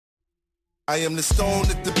I am the stone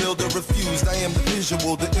that the builder refused. I am the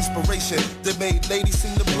visual, the inspiration that made ladies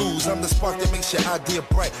sing the blues. I'm the spark that makes your idea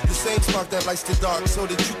bright. The same spark that lights the dark so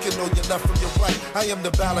that you can know your left from your right. I am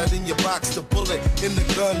the ballad in your box, the bullet in the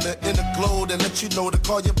gun, the inner glow that let you know to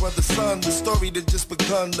call your brother son. The story that just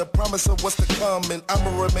begun, the promise of what's to come. And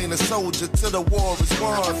I'ma remain a soldier till the war is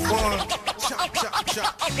won. Chop, chop,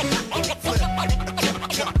 chop. Flip.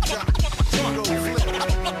 Chop, chop, chop. Flip.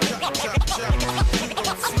 Chop, chop, chop.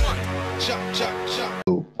 Flip. Chop, chop, chop.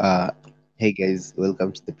 So, hey guys,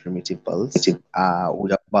 welcome to the Primitive Pulse. We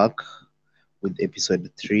are back with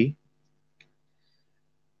episode 3.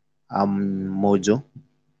 I'm Mojo.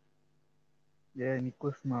 Yeah, ni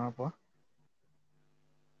Kusma hapa.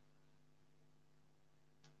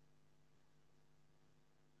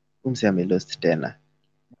 Umse amelost tena.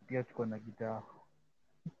 Pia tuko na geetau.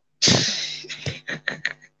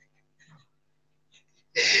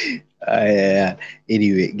 Yeah.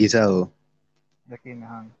 Anyway, geetau Lakini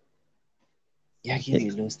hang. yake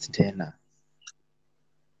amelost tena.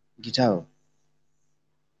 Geetau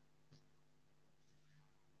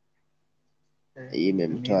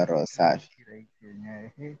imemtoa roho safi.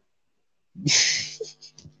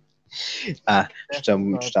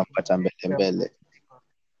 Tutampata mbele.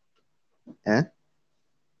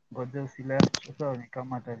 Ngoja usileft sasa ni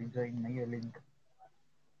kama atarejoin na hiyo link.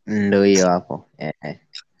 Ndio hiyo hapo.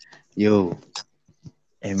 Yo,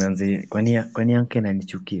 manzi, kwani yanke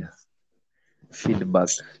ananichukia? feedback.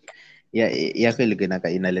 Yako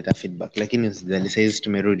ilikuwa inaleta feedback, lakini usijali, sasa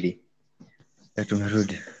tumerudi.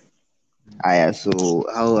 Tumerudi. Aya, so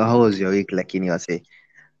how was your week lakini wase?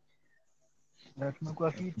 Na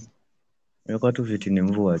tumekuwa fiti. Imekuwa tu fiti, ni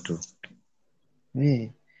mvua tu.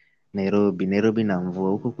 Nairobi na mvua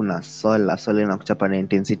huko, kuna sola inakuchapa na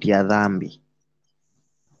intensity ya dhambi.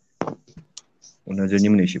 Unajua nyinyi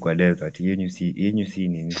mnaishi kwa desert, yenyu si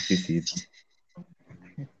nini, sisi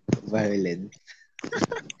Violence.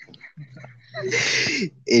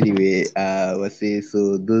 Anyway, wase,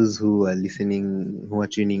 so those who are listening, who are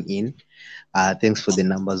tuning in, thanks for the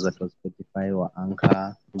numbers that was Spotify or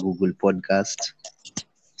Anchor, Google Podcast.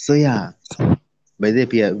 So yeah, by the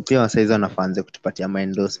pia wasaizi wanafanze kutupatia ma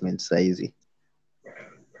endorsements saizi.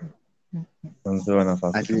 wanzo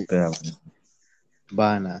wanafaa kutupea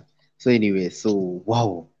Bana. So anyway, so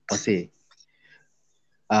wow, wase,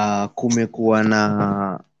 kumekuwa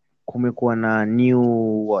na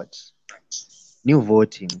new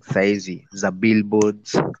voting saizi za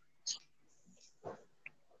billboards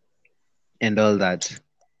and all that.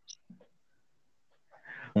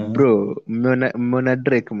 Bro, mmeona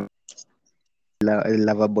Drake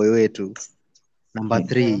Loverboy wetu number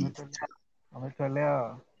 3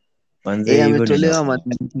 Ametolewa. manze, hivyo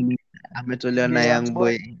ametolewa na Young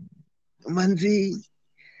Boy manzi,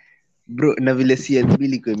 bro, na vile CLB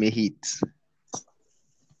liko imehit.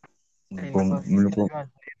 Mlikuwa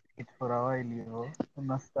for a while hivyo.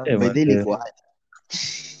 By the ilikuwa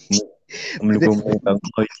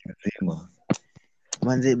mzima.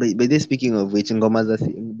 Manze, by the speaking of which, ngoma za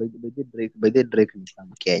by the Drake ni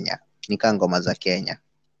Kenya. Ni kama ngoma za Kenya.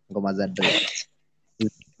 Ngoma za Drake.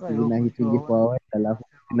 Zina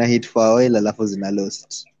hit for a while alafu zina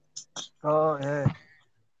lost. Oh, yeah.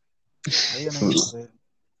 Hiyo na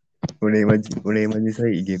Unaimagine sasa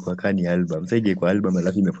ingekuwa kani album. Sasa ingekuwa album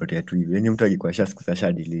alafu imepotea tu hivi. Yaani mtu angekuwa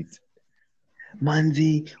shaskusa delete.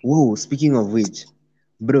 Manzi, wow, speaking of which,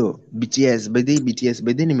 bro, BTS, by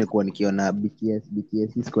the nimekuwa nikiona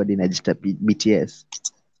BTS squad inajita BTS.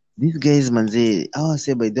 These guys manzi, hawa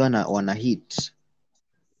say by the wana hit.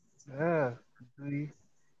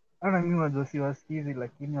 Ana mimi wajua siwasikizi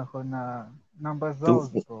lakini wako na namba zao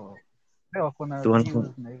ziko. Wako na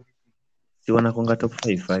views na hivi. Si wanakonga top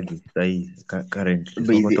 5 hadi sahi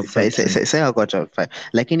currently. Sasa wako top 5.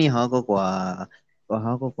 Lakini hawako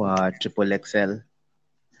kwa triple XL.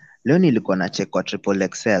 Leo nilikuwa na check kwa triple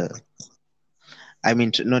XL. I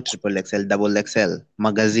mean not triple XL, double XL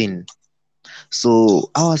magazine. So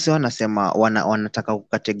hawa sasa wanasema wanataka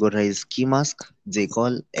kucategorize Key Mask, J.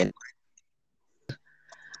 Cole and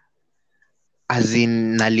as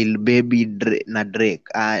in na Lil Baby na Drake.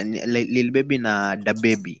 Lil Baby na Da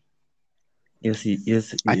Baby.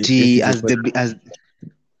 Yes. Ati as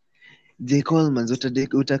J. Cole manzo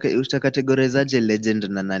utakategorizaje legend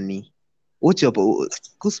na nani?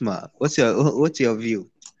 Kusma, what's your view?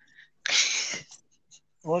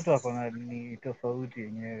 Watu wako na ni tofauti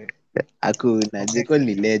yenyewe. Hakuna, J. Cole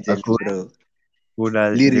ni legend bro.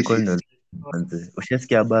 Kuna J. Cole ndo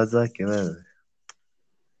ushasikia habari zake wewe?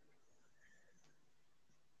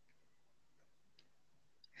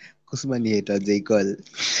 Kusma ni hater J. Cole.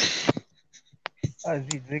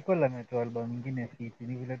 J. Cole ametoa album ingine fiti,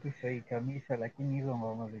 ni vile tu sahii kamisha, lakini hizo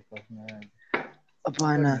ngoma zilikuwa zilikuwa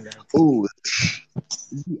Hapana. ni like Oh,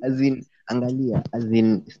 as in angalia, as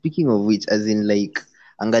in speaking of which, as in like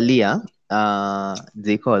angalia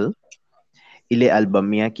J Cole ile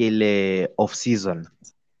album yake ile off season,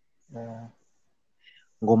 uh,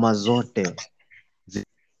 ngoma zote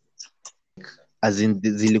as in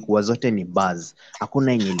zilikuwa zote ni buzz,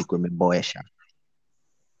 hakuna yenye ilikuwa imeboesha.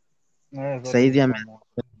 zote Saizi ame zikamoa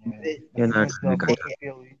wenyewe, Hiyo lakini nayo unajua tumekataa.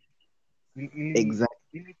 moto pia exact,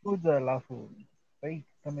 ilikuja, alafu sahii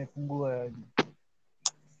kamepungua yani.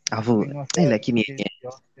 afu Venye wasee lakini walicheza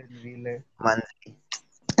Austin vile. man,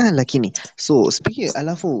 lakini so speaking,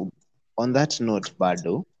 alafu on that note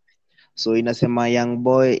bado, so inasema young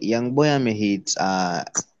boy amehit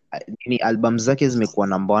nini, album zake zimekuwa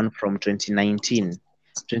number one from 2019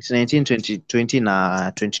 2020 na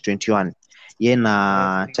 2021, ye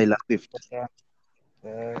na Taylor Swift,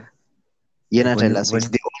 Eh, ye Eh, na kwani Taylor kwani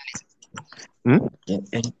Swift hmm?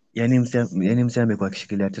 yaani mse amekuwa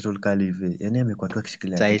akishikilia title kali hivi, yaani amekuwa tu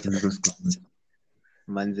akishikilia title hizo siku zote.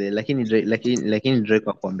 Manze, lakini Drake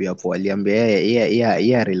akwambia po, aliambia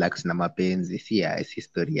yeye relax na mapenzi, si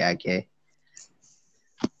story yake.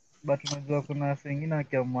 but unajua kuna wasee wengine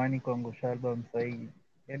wakiamwani kuangusha album sahii,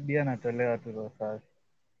 maybe anatolewa tu roho safi.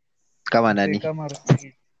 Kama Msee nani? kama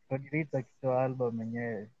Rodriguez akitoa album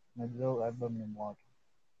yenyewe, unajua album ni moto.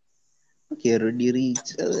 Okay, Roddy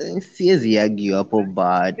Ricch, siwezi argue hapo, Ile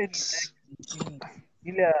but ni lakini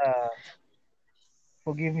ile ya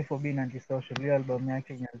Forgive Me for Being Antisocial, ile album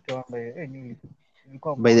yake yenye alitoa ambayo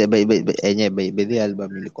ilikuwa moto. by the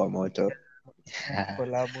album ilikuwa moto.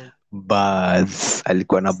 Collabos.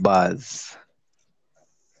 Alikuwa na buzz,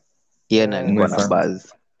 yeye na Eh, alikuwa na Umefaa buzz.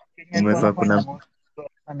 Kenya alikuwa umefaa anafanya kuna most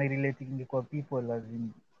anarelating kwa people as in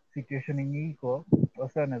situation yenye iko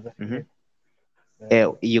wasa anaweza Mhm. relate. Eh,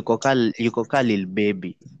 Yuko ka Lil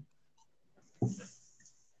Baby.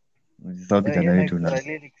 umesahau kijana yeye na wetu na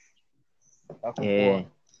extra lyrics ako poa.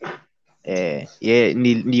 eh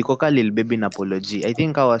yuko ka Lil Baby na Polo G. I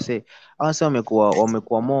think hawase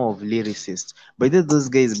wamekuwa more of lyricists. By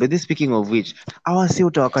the speaking of which, hawase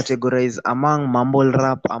utawa categorize among mumble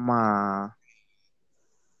rap ama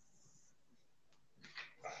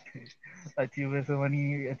Ati umesema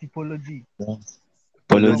ni ati apology. Polo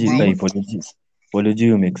Unajua apology G mambo apology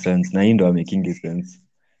you make sense na hii ndo making sense.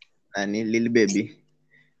 nani Lil Baby.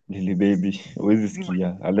 Lily baby huwezi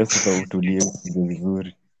sikia unless sasa utulie usikize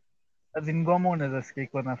vizuri. as in ngoma unaweza sikia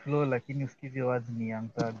iko na flow lakini usikize words ni Young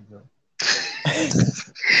Thug jo.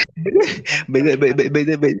 By the by the by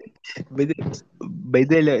the by the by the by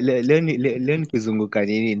the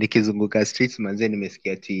leo nikizunguka streets manze,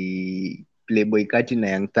 nimesikia ati Playboy Kati na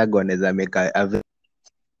Young Thug wanaweza meka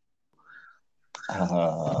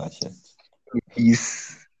Shit.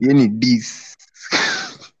 hiyo ni diss.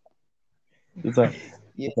 Sasa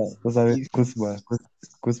Hiyo sasa ni diss.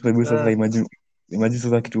 Kusma, hebu sasa Eh, imagine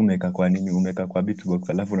sasa kitu umeweka kwa nini, umeweka kwa beatbox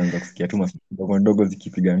alafu unaanza kusikia tu mafuta ndogo ndogo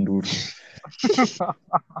zikipiga nduru.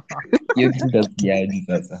 Hiyo kitu utasikiaje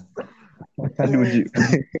sasa? Hadi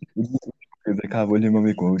ujiweze volume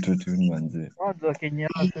amekuwa autotune manze. Unajua Kenya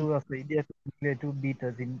wase wasaidia tu ile tu beat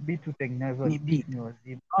as in beat hutengenezwa Ni beat beat. ni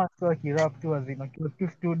wazima. Wase wakirap tu wazima wakiwa tu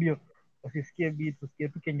studio wasisikie beat usikie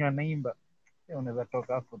tu Kenya wanaimba. Unaweza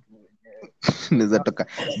toka hapo tu wenyewe. Unaweza toka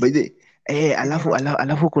by the Lakini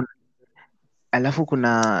alafu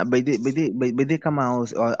kuna by the kama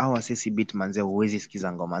hao wasisi beat manze, huwezi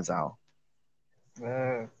sikiza ngoma zao.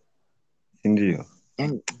 eh, Si ndio?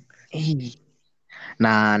 Yani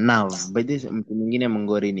na Nav, by the mtu mwingine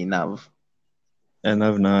mngori ni Nav.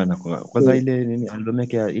 Na kwanza ile nini album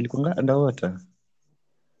yake ilikuwa underwater.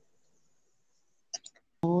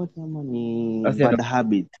 Kama ni Basi Bad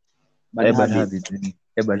Habit. bad habits.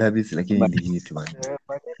 Bad habits lakini Bad, ilihit man.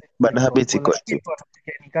 baadaye bad ilikuwa Habits poa, iko lakini kwa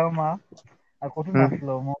nasikia ni kama ako tu na hmm.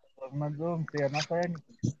 flow moja. Unajua msee anafanya ni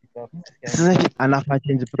kusikika. Mimi nasikia ni Sasa anafaa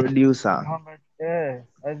change producer.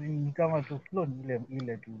 as in ni kama tu flow ni ile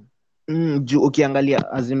ile tu. Juu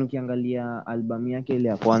ukiangalia albamu yake ile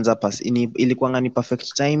ya kwanza ilikuwanga ni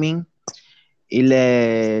perfect timing,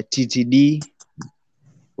 ile TTD,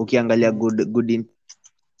 ukiangalia good in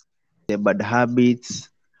the Bad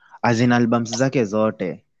Habits, albums zake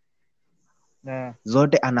Eh,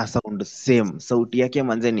 zote ana sound same, sauti yake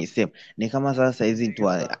manze ni same, ni kama sasa hizi tu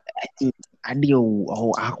hadi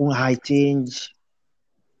hakuna high change,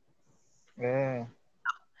 eh.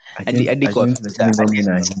 hadi kwa Lakini feature, ngoma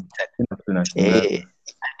ina hit. Kila kitu inashangaza.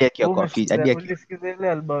 hadi akiwa kwa feature, hadi akiwa Ulisikiza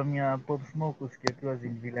ile album ya Pop Smoke usikie tu as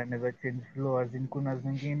in vile anaweza change flow as in kuna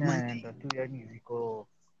zingine anaenda tu yani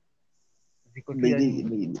ziko tu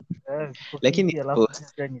yani ziko Lakini fiti, alafu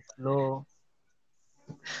pia ni slow.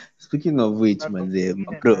 speaking of which, Na manze,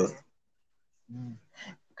 nyingine bro, naye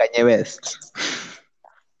Kanye West.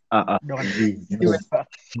 don't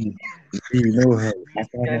No hell.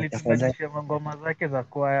 alituganisha mangoma zake za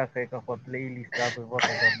kwaya akaweka kwa playlist hapo hivyo,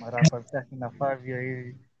 akaweka marapa zake na Fabio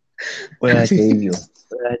hivi. Wewe acha hivyo.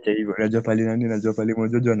 Unajua pale nani, unajua pale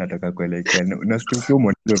Mojojo anataka kuelekea. Unasikia pia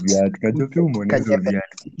umeona viatu. Unajua pia umeona hizo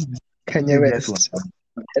viatu. Kanye West.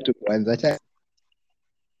 Kitu kwanza cha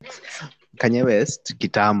Kanye West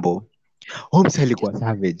kitambo. Homes alikuwa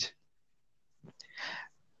savage.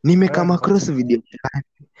 Nimekama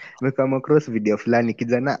across video fulani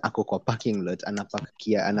kijana ako kwa parking lot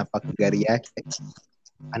anapak gari yake.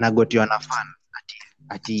 Anagotiwa na fan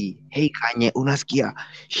ati hey Kanye, unasikia?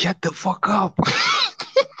 Shut the fuck up.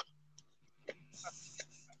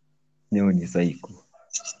 Leo ni psycho.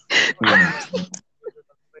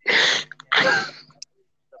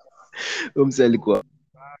 Homes alikuwa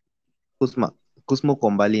Kusma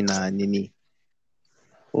kwa mbali na nini?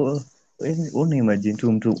 Una imagine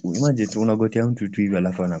tu unagotea mtu tu hivi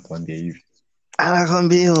alafu anakuambia hivi.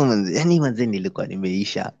 Anakwambia yani manze nilikuwa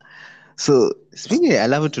nimeisha. So speaking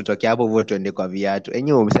alafu tutoke hapo hivyo tuende kwa viatu.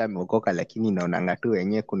 Enyewe umesema ameokoka, lakini naonanga tu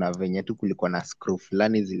wenyewe kuna venye tu kulikuwa na screw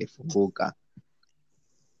fulani zilifunguka.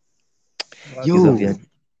 Hizo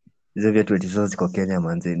viatu ati sasa ziko Kenya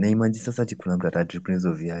manze. Na imagine sasa ati kuna mtu atatrip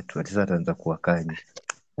hizo viatu. Ati sasa ataanza kuwa Kanye.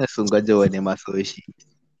 Sungoje uone masoshi.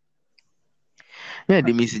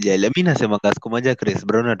 Mimi sijaelewa. Mimi nasema siku moja Chris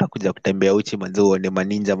Brown atakuja kutembea uchi manze, uone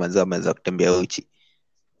maninja manze wameanza kutembea uchi.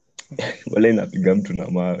 Wale inapiga mtu na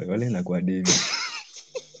mawe. Wale inakuwa David.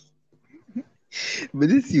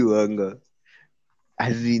 Basi si uongo.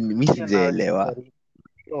 Azin mimi sijaelewa.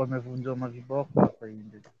 Wamevunjwa maviboko hapa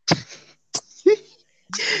nje.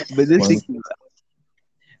 Basi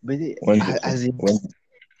azin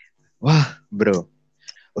bro.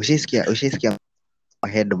 Ushaisikia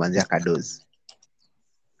head manzi akadozi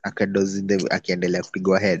akiendelea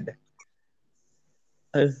kupigwa head.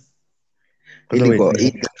 Ilikuwa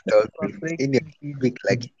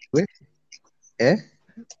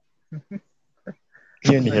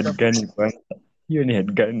hiyo ni head gani kwanza? Hiyo ni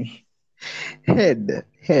head gani?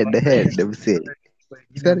 Head mse.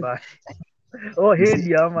 Oh,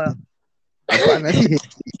 head ama hapana si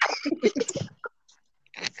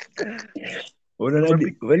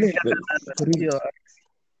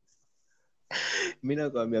mimi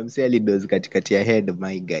nakwambia mse alidoze katikati ya head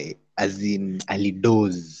my guy, as in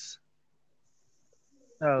alidoze.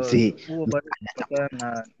 Huo bado kupatana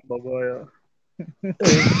na Bogoyo.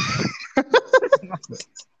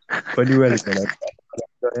 Kwani wewe alikuwa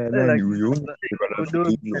nani huyo?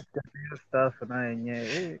 Staff na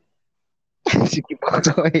yenyewe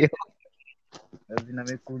Sikipotoyo lazima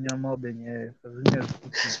mekunya mob yenyewe lazima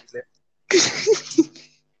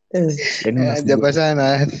zikile.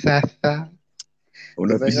 Japasana sasa.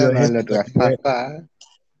 Unapigwa head sasa.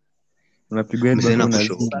 Unapigwa head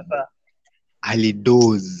sasa.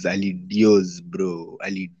 Alidoze bro.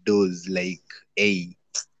 Alidoze like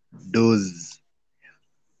doze.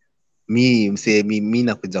 Mi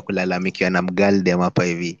nakuja kulalamikiwa na mgalde hapa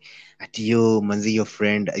hivi. Ati yo manzi, your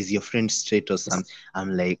friend is your friend straight or something? I'm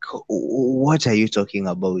like, what are you talking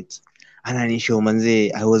about? Ananisho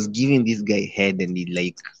manzi, I was giving this guy head and he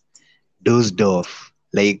like dozed off.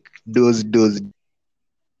 Like dozed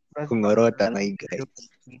kungorota na hii guy.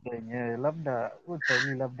 Labda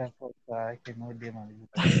utalii labda kwa Kenodi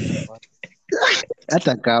malizika.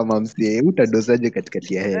 Hata kama msee utadosaje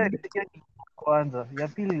katikati ya head? Kwanza ya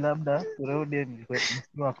pili labda Rode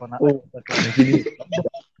nilikuwa kona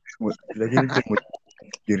lakini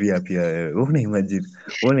fikiria pia una imagine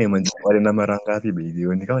wale na mara ngapi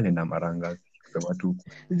baby, ni kama ni na mara ngapi kusema tu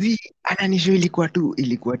ananisho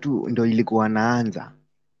ilikuwa tu ndo ilikuwa naanza.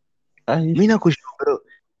 Mimi nakushukuru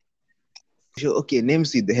bro. Okay,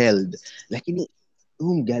 names with held, lakini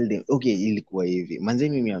mgalde okay, ilikuwa hivi manze,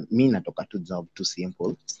 mimi natoka tu job too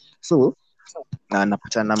simple, so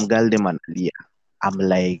napata na mgalde manalia. I'm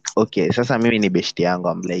like okay, sasa mimi ni beshte yangu.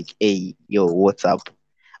 I'm like hey yo, what's up?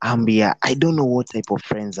 Ambia I don't know what type of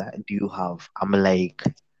friends do you have. I'm like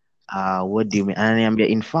what do you mean? Ananiambia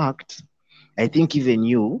in fact I think even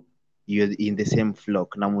you're in the same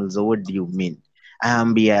flock. Namuuliza what do you mean?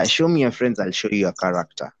 Ambia show me your friends, I'll show you your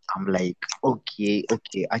character. I'm like okay,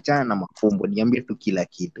 achana na mafumbo, niambie tu kila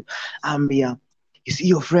kitu. Ambia you see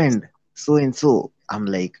your friend so and so. I'm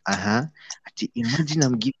like ati imagine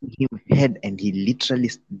I'm giving him head and he literally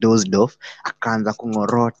dozed off, akaanza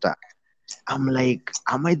kungorota. I'm like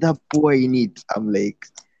am I that poor in it? I'm like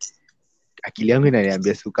akili yangu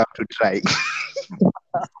inaniambia so come to try.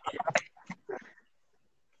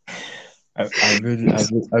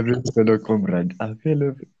 fellow comrade. A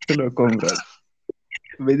fellow comrade.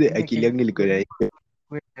 Basi Mimi akili yangu ilikuwa na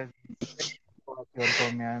kweli walikuwa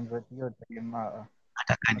wameanza hiyo time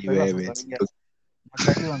nataka ni unataka wewe. kuangalia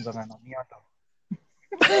magali wanzanga na miaka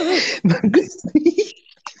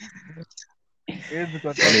hizi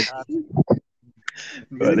kwa toka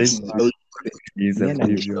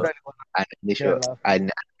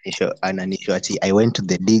Ananisho ati I went to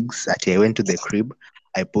the digs, ati I went to the crib,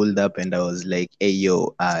 I pulled up and I was like, hey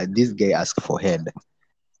yo, this guy asked for head.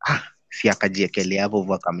 Si akajiekelea hapo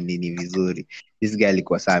hivyo akamnini vizuri. This guy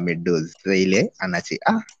alikuwa saa amedoze. Sasa ile anache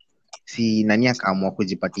si nani akaamua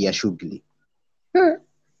kujipatia shughuli.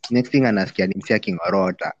 Next thing anasikia ni msi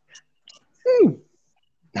akingorota.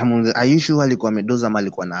 Are you sure alikuwa amedoza ama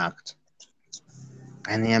alikuwa na act?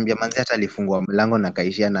 Aniambia manzi hata alifungua mlango na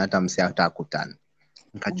kaishia na hata msi hata akutana.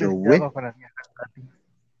 Nikajua we. kwa miaka ngapi?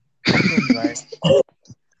 Sio mbaya.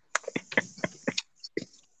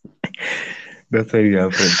 That's why you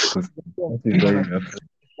are friends. That is why you are friends.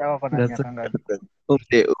 Sawa kwa That's miaka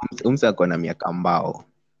ngapi? Umse ako na miaka mbao.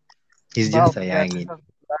 He's Mbao just a pia youngin.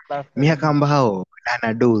 sasa Miaka mbao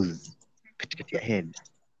ana doze katikati ya head.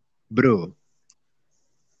 Bro.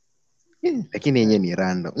 Lakini yenye ni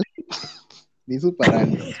random. Ni super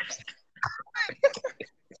random.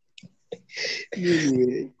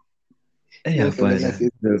 Anyway.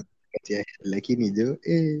 Lakini jo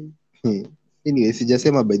anyway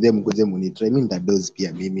sijasema by them mkuje munitry mimi nitadoze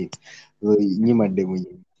pia mimi nyima demo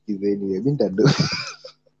anyway mimi nitadoze.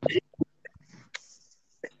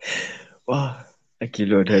 Wow,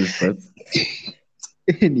 actually what help us.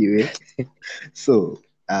 Anyway so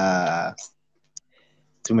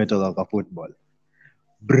tumetoka kwa football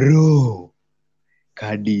bro.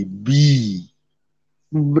 Cardi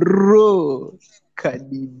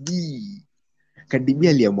B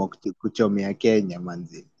aliamua kuchomea Kenya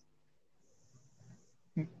manzi.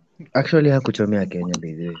 Actually hakuchomea Kenya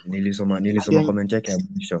baby. Nilisoma comment yake ya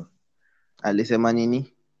mwisho. Alisema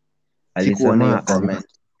nini? Alisema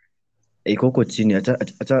iko huko chini.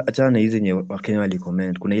 Acha na hizi yenye Wakenya wali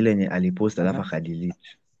comment. Kuna ile yenye alipost alafu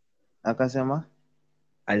akadelete. Akasema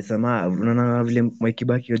unaona vile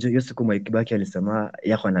Mwaikibaki hiyo siku Mwaikibaki alisema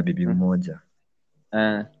yako na bibi mmoja.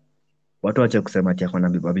 Watu wacha kusema ati yako na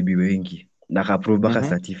bibi wengi na akaprove baka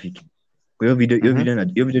certificate. Kwa hiyo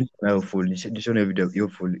video nayo full nishona hiyo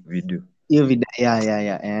full video. Hiyo video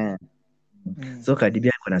yeah. So Cardi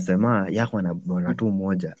B anasema yako na bwana tu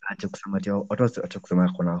mmoja. Acha kusema ati watu acha kusema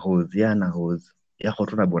yako na hose. Yeye ana hose. Yako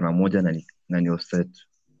tu na bwana mmoja na ni offset.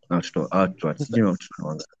 Na watoto sijui watoto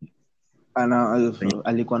wangapi.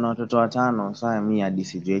 Alikuwa na watoto 5. Sasa mimi hadi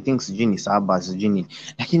sijui. I think sijui ni 7 sijui ni.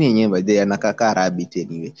 Lakini yenyewe by the anakaa rabbit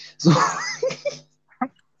anyway. So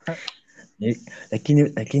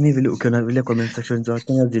lakini vile ukiona vile comment section za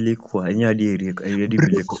Kenya zilikuwa yenyewe hadi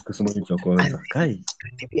vile kusoma nichokoza kai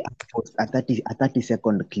a 30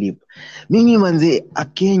 second clip. Mimi manze a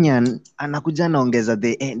Kenyan anakuja naongeza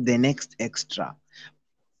the next extra.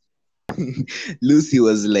 Lucy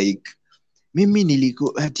was like mimi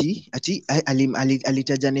niliko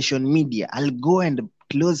alitaja Nation Media, I'll go and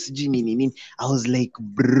close nini. I was like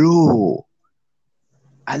bro,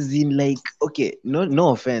 as in like okay, no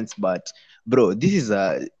offense but bro, this is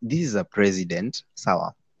a president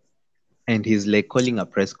sawa, and he's like calling a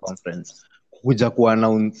press conference kuja ku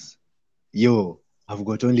announce yo I've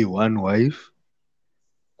got only one wife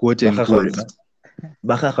quote and quote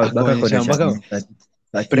baka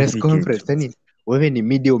press conference. Yani wewe ni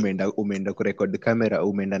media umeenda kurecord kamera,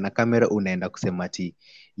 umeenda na kamera unaenda kusema ati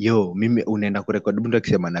yo mimi unaenda kurecord mtu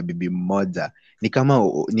akisema na bibi mmoja.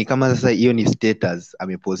 Ni kama sasa hiyo ni status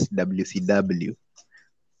amepost WCW.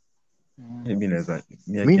 Mimi naweza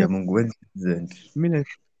niakia Mungu wewe. Mimi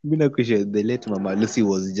nakusha the late Mama Lucy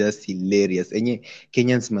was just hilarious. Enye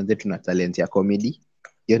Kenyans manze tuna talent ya comedy.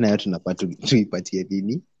 Hiyo nayo tunapata tuipatie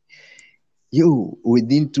nini? Yo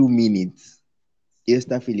within 2 minutes hiyo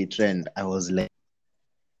stuff ili trend. I was like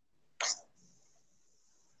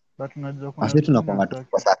but unajua Ase tunakwanga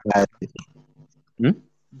tukosa kazi.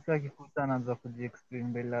 Mtu akikuta anaanza kujiexplain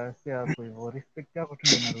mbele ya si hapo hivyo, respect yako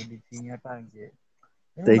tu inarudi chini hata ange.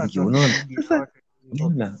 Thank you.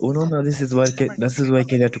 Unaona this is why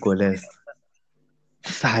Kenya tuko less.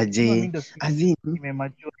 Saje. Azin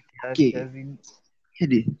nimemature kiasi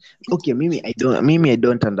azin. Okay, mimi I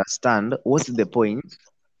don't understand what's the point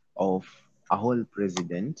of a whole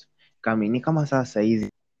president coming. Ni kama sasa hizi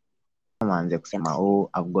kama anze kusema oh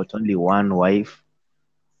I've got only one wife.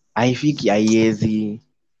 Haifiki haiwezi.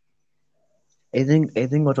 I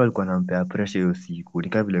think watu walikuwa wanampea pressure hiyo siku. Ni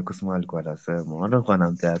kama vile Kusma alikuwa anasema. Watu walikuwa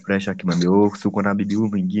wanampea pressure kimwambia oh uko na bibi huyu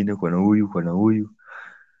mwingine, uko na huyu.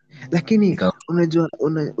 Lakini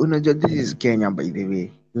unajua this is Kenya by the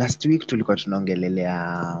way. Last week tulikuwa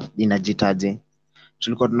tunaongelelea inajitaje?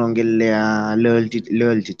 Tulikuwa tunaongelelea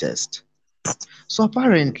loyalty test. So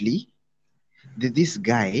apparently this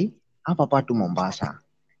guy hapa patu Mombasa.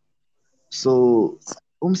 So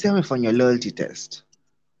umse amefanywa loyalty test.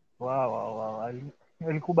 Wow.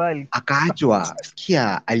 Alikubali. Akaachwa,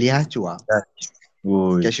 sikia aliachwa.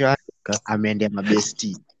 Oi. Kesho yake ameendea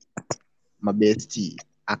mabesti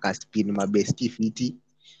akaspin mabesti fiti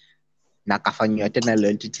na akafanywa tena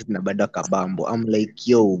loyalty test na bado akabambo. I'm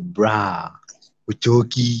like yo bra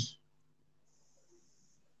uchoki.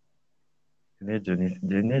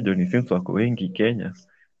 Jenejo ni since wako wengi Kenya.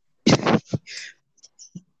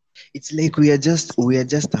 It's like we are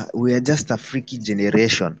just a freaky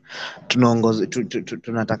generation. Tunaongoza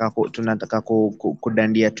tunataka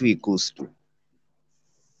kudandia tu ikustu.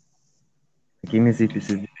 Lakini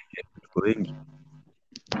sisi tuko wengi.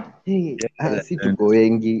 Si tuko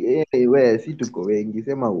wengi. Si tuko wengi.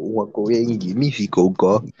 Sema wako wengi. Mimi siko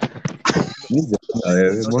huko.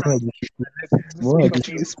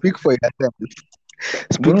 Speak for yourself.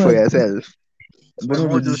 Speak for yourself.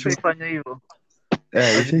 Mojo ushaifanya hivyo?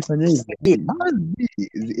 Ushaifanya hivyo?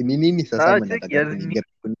 Ni nini sasa mnataka kuniingia?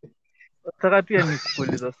 Nataka pia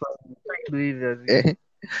nikuuliza swali. Ndio hivi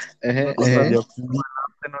Eh.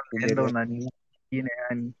 Unaenda una nyingine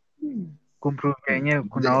yani kumprove yenyewe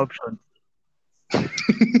kuna option.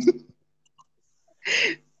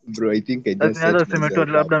 Bro, I think I just set myself up.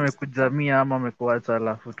 Labda amekujamia ama amekuacha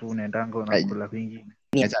alafu tu unaendanga unakula vingine.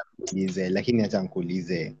 Lakini acha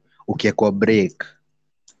nikuulize, ukiekwa break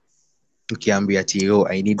ukiambia ati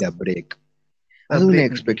I need a break, hasa una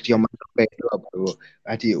expect your mother hapo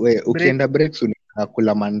ati we ukienda breaks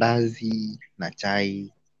unakula mandazi na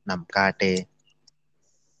chai na mkate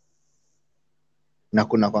na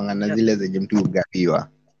kuna kwangana zile zenye mtu ugawiwa.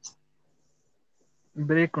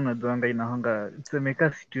 Break unajuanga inahanga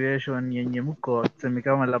tsemeka situation yenye mko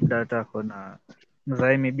tsemeka kama labda hata kona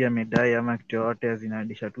mzai maybe amedai ama kitu yote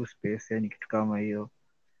zinadisha tu space yani kitu kama hiyo.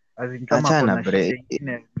 Kama Achana kuna break.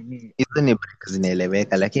 Hizo ni break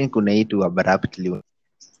zinaeleweka, lakini kuna hii tu abruptly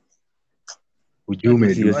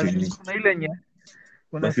ujume tu. Kuna ile nye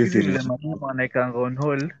kuna sisi vile mama anaikanga on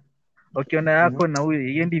hold. Ukiona yako na huyu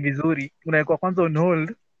iendi vizuri unaekwa kwanza on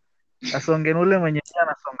hold. Asonge ule mwenye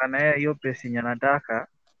anasonga na yeye hiyo pesi yenye anataka.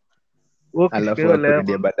 Alafu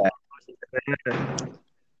akurudie baadaye.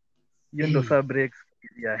 Hiyo ndo saa breaks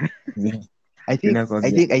yani. I think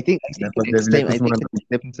next time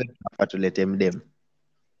tunafaa tulete Mandem.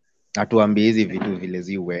 Atuambie hizi vitu vile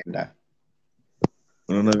zi huenda.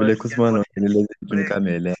 Unaona vile Kusma anaeleza vitu ni kama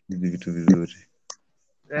elewa hizi vitu vizuri.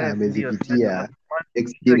 Amezipitia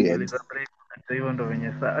experience. Hiyo ndo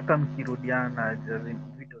venye saa hata mkirudiana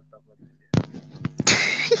vitu zitakuwa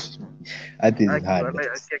that is hard.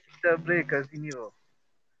 Akikita break azinio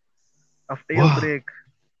after your break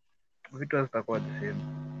vitu zitakuwa the same.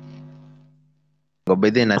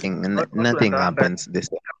 But then nothing happens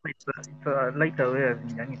this way. It's a lighter way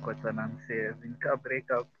yani kwa sana msee zinka break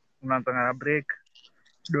up unaanza na break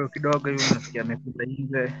kidogo hivi unasikia amekuja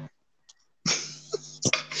nje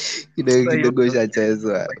kidogo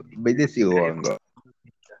shachezwa by the si uongo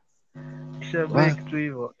kisha break tu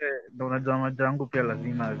hivyo ndo unajua majangu pia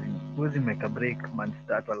lazima huwezi make a break months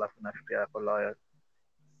 3 alafu nafikia yako loyal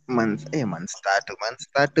months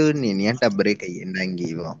 3 nini hata break haiendangi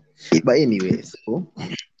hivyo. But anyway, so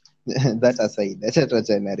that aside, acha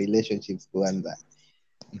tuache na relationships kwanza.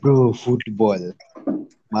 Bro, football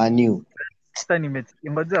Manu sasa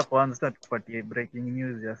nimngoja kwanza sasa tupatie breaking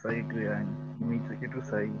news ya sasa hivi yani nimecheki tu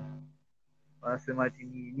sasa hivi wanasema ati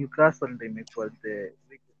Newcastle ndio imekuwa the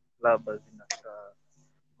biggest club zinataka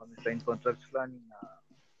wamesign contract fulani na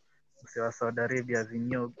msewa Saudi Arabia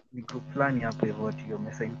zinyo ni group fulani hapo hivyo ati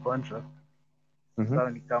wamesign contract. Sasa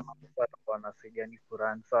ni kama watu wanasaidia ni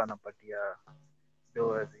Quran sawa wanapatia doa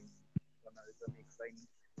wanaweza make sign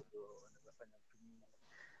ndio wanaweza fanya kitu.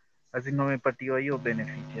 Lazima wamepatiwa hiyo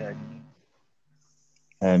benefit ya nini?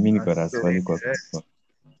 Mimi niko na swali kwa Kusma.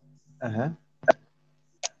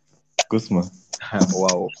 Kusma.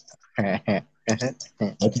 Wow.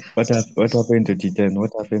 What happened to 2010?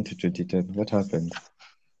 What happened to 2010? What happened?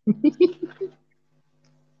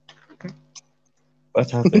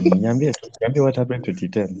 What happened? Niambie what happened to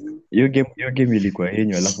 2010? Hiyo game ilikuwa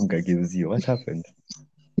yenyu alafu mkageuzio. What happened?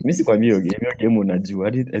 Mimi sikwambia hiyo game unajua.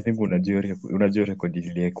 I think unajua record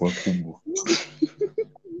ile kwa kubwa.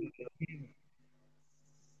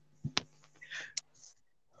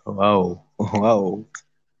 Wow.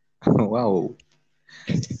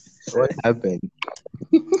 What happened?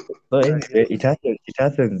 So anyway, it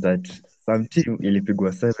happens that some team ilipigwa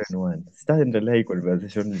 7-1. Sitaendelea hii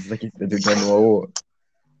conversation sitaki tutanua huo.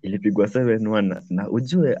 Ilipigwa 7-1 na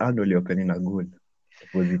ujue Arnold opening na goal.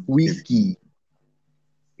 Opposite team. Wiki.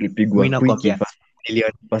 Ilipigwa Mimi quick nakwambia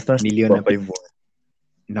niliona 5-1.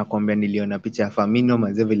 nakwambia niliona picha ya Firmino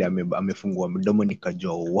mazee vile amefungua mdomo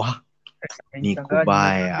nikajua wa ni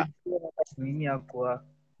kubaya. Nini hakuwa?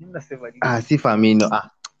 Mimi nasema nini? Si Firmino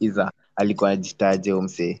Iza alikuwa ajitaje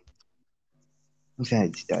umse. Mse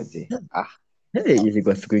ajitaje.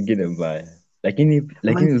 Ilikuwa siku ingine mbaya. Lakini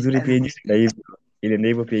uzuri pia ile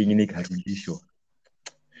hivyo pia ingine ikarudishwa.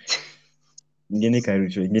 Ingine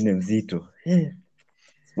ikarudishwa ingine mzito.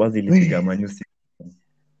 Wazi ilipiga manyusi.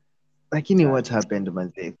 Lakini what happened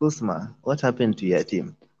manze? Kusma, what happened to your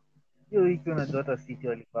team? Hiyo wiki unajua hata City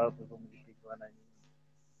walikuwa hapo kwa mlipigwa na nini?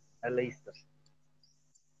 Na Leicester.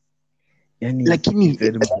 Lakini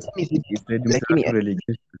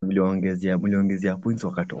mliongezea points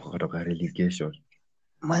wakatoka relegation.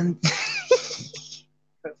 Man,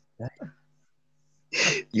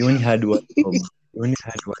 you only had one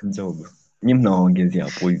job. Nyinyi mnaongezea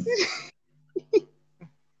points.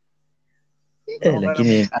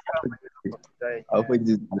 Lakini alafu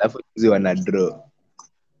juzi wana draw.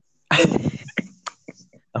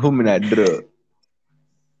 Afu mna draw.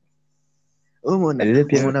 Umeona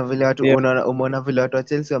vile watu wa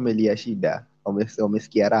Chelsea wamelia shida.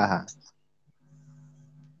 Wamesikia raha.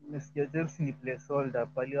 Nimesikia Chelsea ni placeholder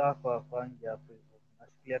pale wako wafanye hapo hivyo.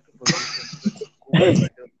 Nasikia tu position.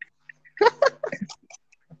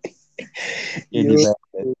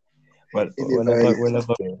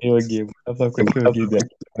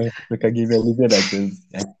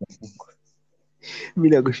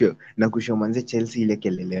 Mimi nakusho manze Chelsea ile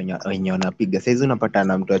kelele wenye wanapiga. Saizi unapata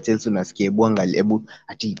na mtu wa Chelsea unasikia hebu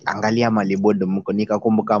angalia maliboard mko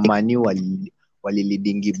nikakumbuka Man U wali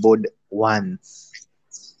leading board once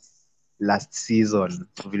last season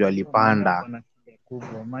vile walipanda.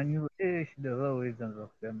 Kubwa Man U shida zao hizo za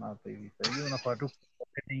kusema hapa hivi. Sasa hiyo unafaa tu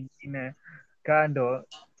nyingine kando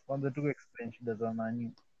kwanza tu explain shida za Man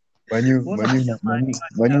U.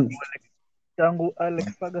 Tangu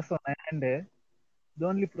Alex Ferguson aende, the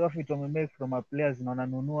only profit wamemake from a players na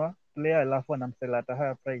wananunua player alafu anamsell at a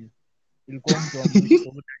higher price. Ilikuwa mtu wa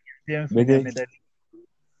mwisho James Medal.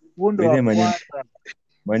 Wundo wa kwanza.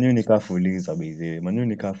 Manyu nikafuliza beze.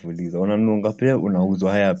 Unanunga player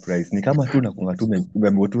unauzwa higher price. Ni kama tu unakunga tu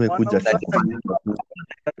umebotoe kuja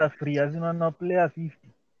hata free azina na player 50.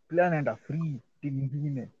 Player anaenda free timu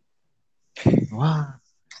nyingine. Wow.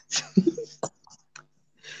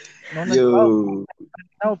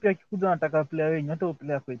 Nao pia kikuja nataka player wengi hata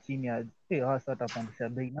player kwa chini aje. Hasa atapandisha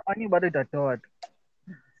bei. Na Mani bado itatoa tu.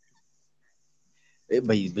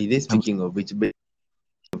 By this speaking of which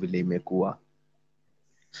vile imekuwa.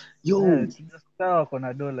 Sawa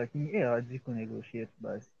kuna dola lakini hawaji ku negotiate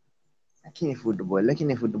basi. Lakini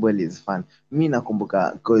football is fun. Mimi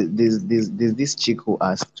nakumbuka there's this chick who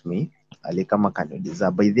asked me ali kama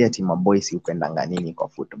kanauliza by the team boys upendanga nini kwa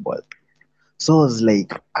football. So I was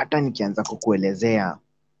like hata nikianza kukuelezea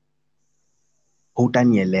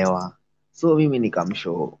hutanielewa. So mimi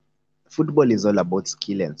nikamshow football is all about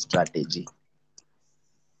skill and strategy.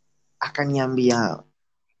 Akaniambia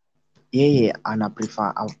yeye ana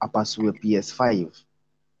prefer apasue PS5.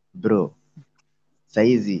 Bro,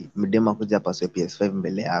 saizi mdema kuja apasue PS5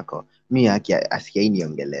 mbele yako. Mimi asikia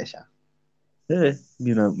niongelesha.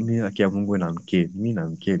 Mimi akia Mungu na mke. Mimi na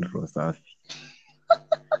mke ndio safi.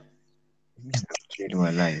 Mimi na mke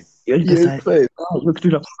walai. Hiyo kitu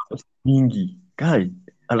la mingi. Kai,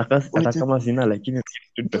 hata kama sina lakini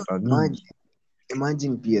kitu pesa mingi.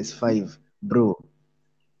 Imagine PS5, bro.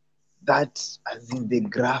 That as in the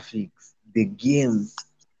graphics, the games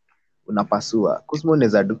unapasua. Kusma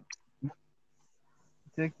unaweza do.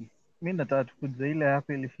 Cheki. Mimi nataka tukuja ile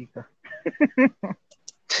hapa ilifika.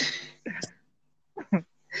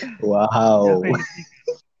 Wow.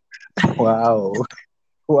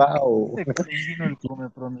 Wengine walikuwa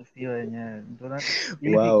wamepromisiwa wenyewe.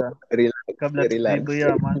 Wow. Kabla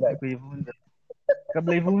tuibuia amani kuivunja.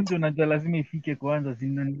 Kabla ivunje unajua lazima ifike kwanza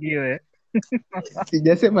zinunuliwe.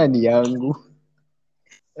 Sijasema ni yangu.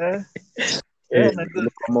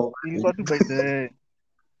 Ilikuwa tu by the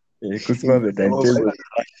Kusma timetable.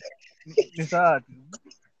 Ni sawa tu.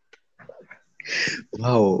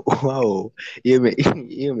 Wow.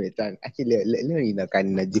 Hiyo metanga. Actually leo inakaa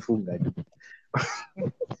ninajifunga tu.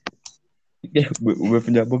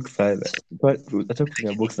 Umefunja box sana. Acha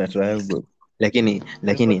kufunja box na triangle. Lakini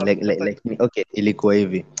okay, ilikuwa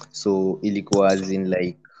hivi. So ilikuwa as in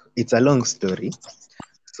like it's a long story.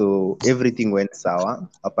 So everything went sawa.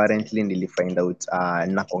 Apparently nili find out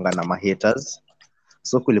nakonga na haters.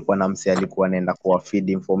 So kulikuwa na msee alikuwa anaenda kuwa feed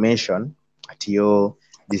information ati yo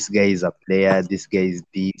this guy is a player, this guy is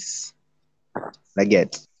this. Na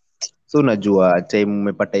get. So unajua time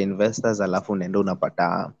umepata investors alafu unaenda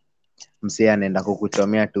unapata msee anaenda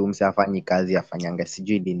kukuchomea tu, msee afanyi kazi, afanyanga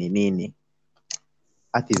sijui nini.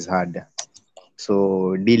 That is hard.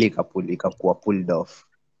 So deal ikakuwa pulled off.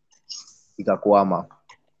 Ikakwama.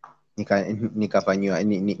 Nikafanywa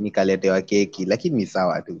nikaletewa keki, lakini ni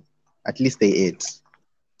sawa tu. At least they ate.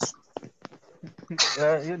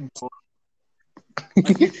 Hiyo ni poa.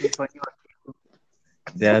 At least ulifanyiwa kitu.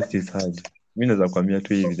 The earth is hard. Mimi naweza kuambia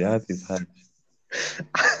tu hivi, the earth is hard.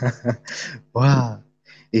 Wow.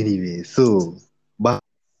 Anyway, so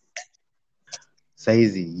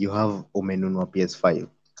saizi you have umenunua PS5.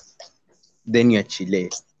 Then your Chile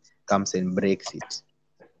comes and breaks it.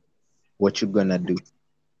 What you gonna do?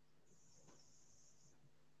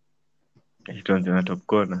 Tuanze na top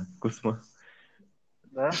corner. Kusma.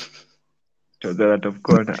 Ah, Tuanze na top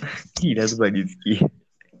corner. Hii lazima nisikie.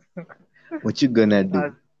 What you gonna do?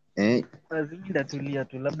 az- azimi ndatulia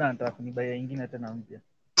tu, labda nataka kunibaya ingine tena mpya.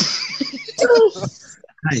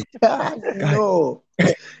 No.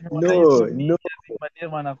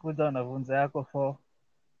 Madem anakuja wanavunza yako 4,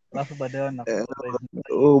 alafu baadaye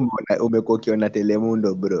wanakupa Umekuwa ukiona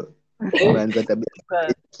Telemundo bro. Umeanza tabia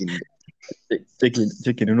ya kinde.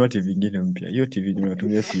 Cheki nunua TV ingine mpya. Hiyo TV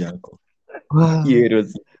nimetumia si yako. Wow. Hiyo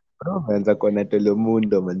Eros. Bro, umeanza kuona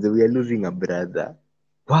Telemundo manze, we are losing a brother.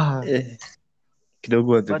 Wow.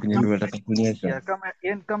 Kidogo anze But kunyanyua nataka kunyesha.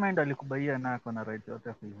 kama endo alikubaia na ako na right yote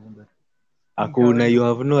ya kuivunja. Hakuna, you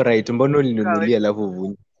have no right. Mbona ulinunulia alafu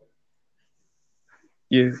uvunje?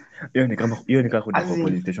 Hiyo ni kama kwenda kwa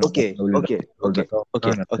police station. Okay.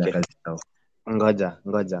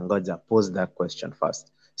 Ngoja. Pause that question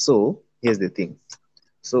first. So, here's the thing.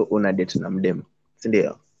 So, una date na mdem, si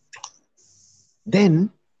ndio? Then,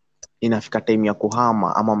 inafika time ya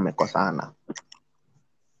kuhama ama mmekosana.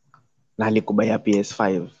 Na alikubaya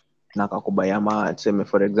PS5 na akakubaya tuseme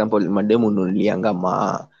for example mademu ununulianga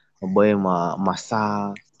maboy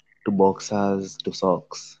masaa, to boxers, to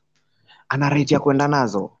socks. Ana right ya kwenda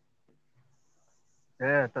nazo?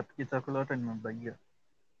 Tapikia chakula yote nimembagia.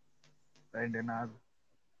 Aende nazo.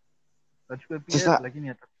 Tachukue PS Sasa lakini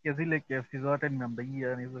atapikia zile KFC zote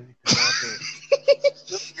nimembagia na hizo vitu zote.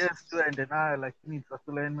 Yes, tu aende nayo lakini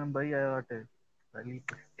chakula nimembagia yote.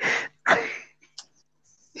 Alipe.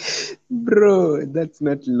 bro, that's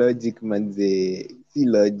not logic manze. Si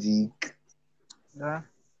logic.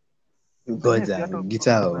 Ngoja,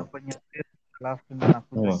 geetau.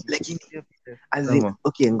 Lakini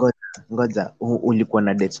okay, ngoja. Ulikuwa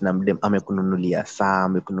na date na mdem, amekununulia saa,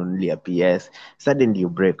 amekununulia PS. Suddenly you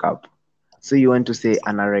break up. So you want to say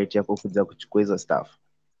ana right ya kukuja kuchukua hizo stuff?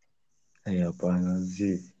 Hapana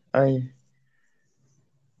zi.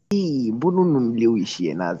 Mbona ununulie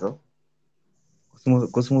uishie nazo?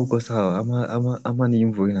 Kusema uko sawa ama ni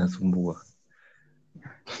hivyo inasumbua.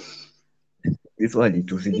 Swali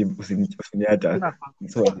tu usiniacha.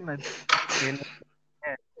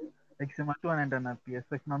 Akisema tu anaenda na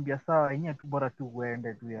PS, akimwambia sawa, yenyewe tu bora tu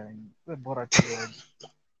uende tu yani. Wewe bora tu uende.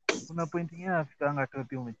 Kuna point nyingine nafikanga tu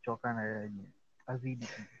pia umechoka na yeye. Azidi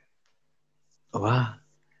tu.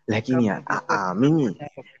 Lakini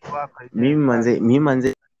mimi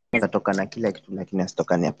manze natoka na kila kitu lakini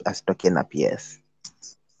asitoke na PS.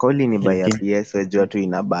 Koli ni buy PS wajua tu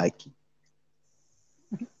inabaki.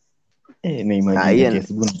 Na imagine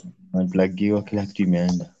kiasibu unaplugiwa kila kitu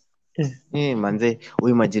imeenda. Manze,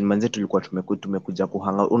 imagine manze tulikuwa tumekuja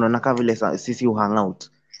kuhang out. Unaona kama vile sisi uhang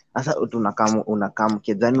out. Sasa unakam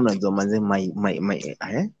kidhani unajua manze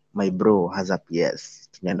my bro has a PS.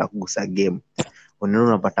 Tunaenda kugusa game. Unaona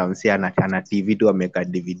unapata msia ana TV tu ameka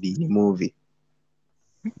DVD ni movie.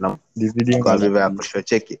 Na DVD kwa vile ya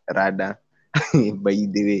kushocheki rada by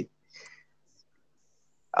the way.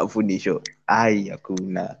 Afundisho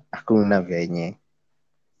hakuna venye.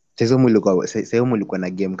 Sasa mulikuwa na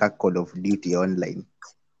game ka Call of Duty online.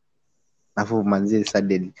 Alafu manzi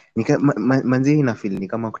suddenly manzi ina feel ni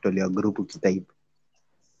kama kutolewa group kitype.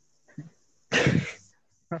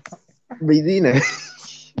 Bidina.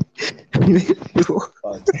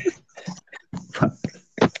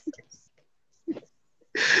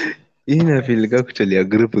 Ina feel kama kutolewa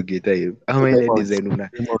group kitype. Ama ile design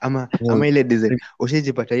ama ile design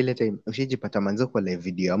ushijipata ile time ushijipata manzo kwa live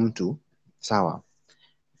video ya mtu sawa.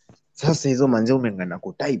 Sasa hizo manzi umengana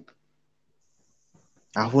kutype.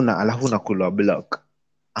 Alafu unakulwa block.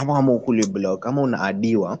 Ama ukuli block ama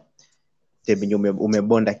unaadiwa tebenye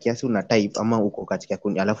umebonda kiasi una type ama uko katika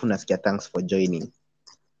kundi alafu unasikia thanks for joining.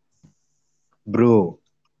 Bro,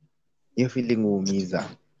 hiyo feeling uumiza.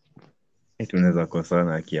 Tunaweza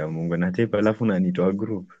kosana akia Mungu na tape alafu unanitoa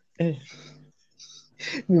group.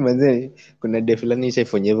 Mi manze, kuna day fulani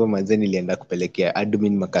nishaifanya hivyo manze, nilienda kupelekea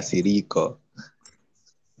admin makasiriko.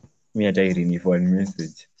 Mi hata iliniforward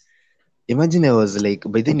message. Imagine I was like,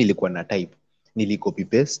 by then nilikuwa na type, nilicopy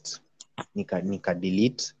paste, nika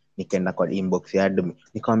delete, nikaenda kwa inbox ya admin,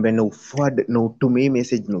 nikamwambia no forward, no utume hii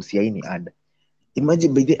message na usiaini add.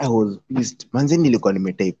 Imagine by then I was pissed. Manze nilikuwa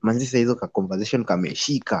nimetype, manze saa hizo ka conversation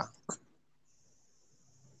kameshika.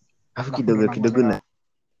 Alafu kidogo kidogo na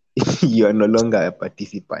you are no longer a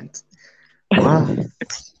participant. Wow.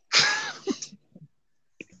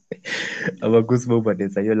 Ama Kusma upate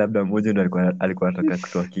saa hiyo labda mmoja ndo alikuwa anataka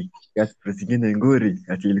kutoa kiasi pesa ingine ngori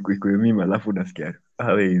ati ilikuwa iko mimi alafu unasikia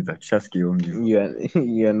wewe za tushasikia mimi.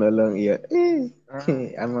 You are no longer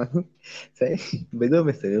ama by the way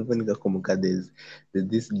umesema hivyo nikakumbuka there's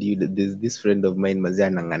this friend of mine mazee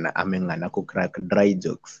ameng'ana kucrack dry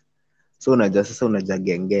jokes. So unajua sasa, unajua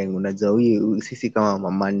gengeng, unajua huyu sisi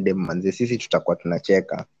kama Mandem manze, sisi tutakuwa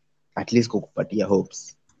tunacheka at least kukupatia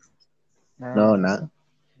hopes. Naona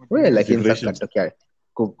wewe, lakini sasa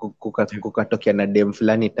kukatokea na dem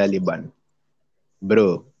fulani Taliban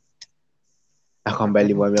bro, akwambia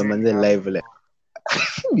alimwambia manze live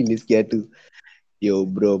nilisikia tu yo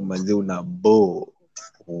bro manze una bo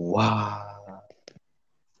wow.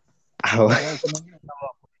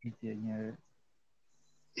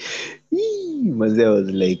 Manze I was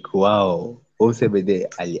like wow. Usebede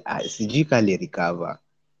sijui kali recover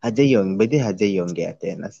hajaiongea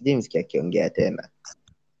tena, sijamsikia akiongea tena.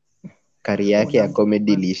 Kari yake ya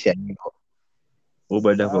comedy ilisha hivyo.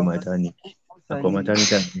 Baada kwa matani. Kwa matani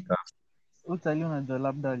tena. Utali unajua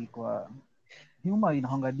labda alikuwa humor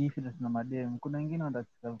inahonga difference na madem. Kuna wengine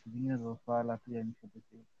wanataka vitu vingine za ufala pia ni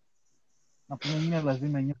pekee. Na kuna wengine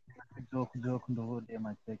lazima yenyewe joke ndio dem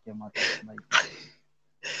acheke mata smile.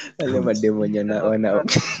 Wale madem wenye wana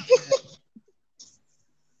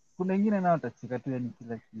kuna wengine nao watacheka tu yani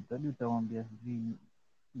kila kitu. Hadi utamwambia sijui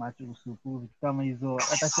macho usupu vitu kama hizo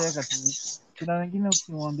atacheka tu. Kuna wengine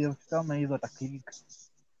ukimwambia vitu kama hizo atakilika.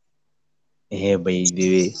 by the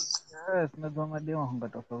way. Yes, unajua madem wahonga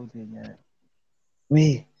tofauti yenyewe.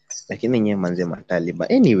 Lakini nyewe manze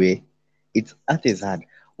Taliban. Anyway, it's art is hard.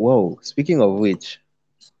 Wow, speaking of which,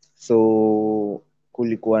 so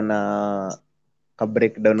kulikuwa na ka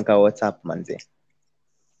breakdown ka WhatsApp manze.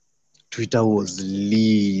 Twitter was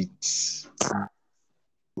lit.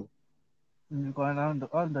 Nilikuwa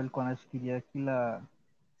ndo alikuwa anashikilia kila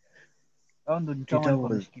ndo ni kama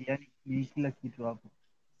alikuwa anashikilia kila kitu hapo.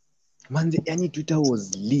 Manze, yani Twitter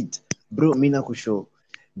was lit. Bro, mimi nakushow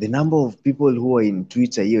the number of people who were in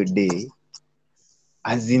Twitter hiyo day,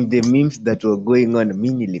 as in the memes that were going on,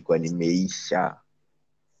 mimi nilikuwa nimeisha.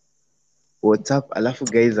 WhatsApp, alafu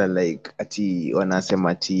guys are like ati wanasema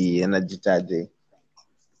ati anajitaje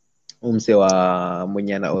umse wa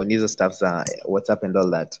mwenye on hizo stuff za WhatsApp and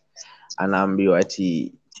all that, anaambiwa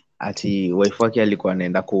ati wife wake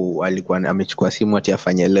alikuwa amechukua simu ati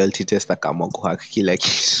afanye loyalty test, akaamua kuhack kila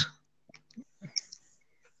kitu.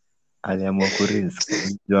 Aliamua kurisk.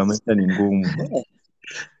 Ndio maisha ni ngumu.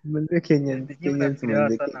 Mwanzo Kenyans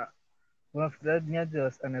Unafikiria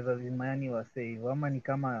anaweza zimayani wa save ama ni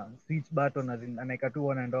kama switch button anaeka tu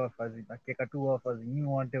one and off akiweka tu off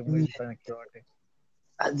new wote mwezi fanya chote.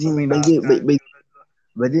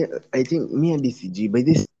 But I think me and DCG by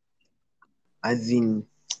this as in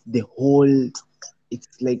the whole,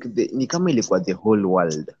 it's like ni kama ilikuwa the whole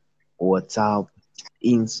world, WhatsApp,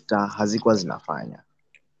 Insta hazikuwa zinafanya.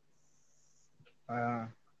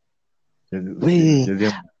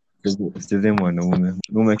 Usicheze mwanaume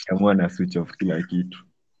akiamua na switch off kila kitu.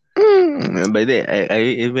 By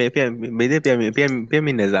the pia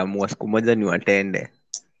mimi naweza amua siku moja niwatende.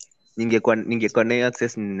 Ningekuwa na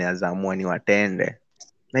access, ninaweza amua niwatende.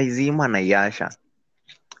 Naizima na iasha.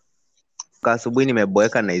 Kwa asubuhi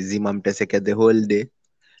nimeboeka, naizima mteseke the whole day.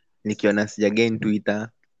 Nikiona sijagain Twitter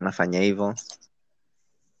nafanya hivyo.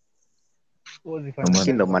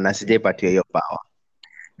 Ndio maana sijaipata hiyo power.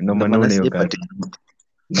 Ndio maana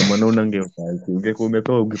unangeo kazi. Ungekuwa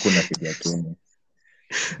umepewa ungekuwa unafikia Kenya.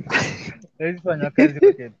 Fanya kazi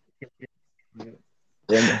yake.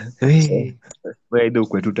 Wewe ndio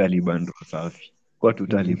kwetu Taliban ndo safi. Kwa tu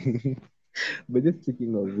Taliban. But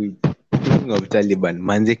speaking of Taliban,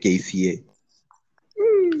 manze KCA.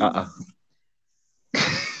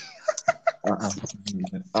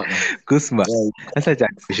 Kusma. Sasa cha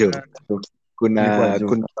show. Kuna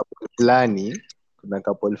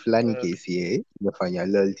couple fulani KCA imefanya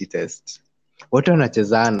loyalty test. Wote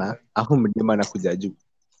wanachezana, afu mdema anakuja juu.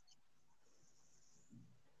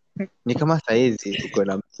 Ni kama saizi uko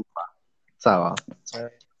na mtupa. Sawa.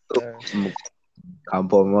 mko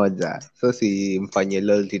kampo moja, so si mfanye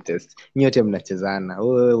loyalty test, nyote mnachezana,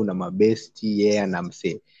 wewe una mabesti, yeye ana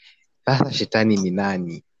msee. Sasa shetani ni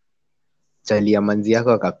nani? Chali ya manzi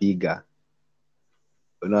yako akapiga,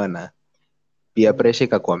 unaona, pia pressure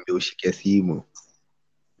ikakwambia ushike simu,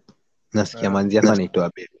 nasikia manzi yako anaitwa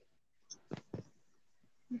babe,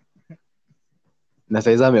 na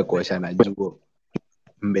saizi amekuosha na juo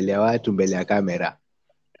mbele ya watu, mbele ya kamera,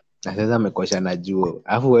 na sasa amekuosha na juo,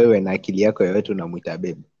 alafu wewe na akili yako yote unamuita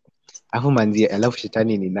babe. Alafu manzi, alafu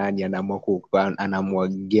shetani ni nani? Anaamua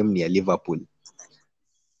game ni ya Liverpool,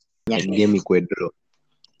 game ikuwe draw,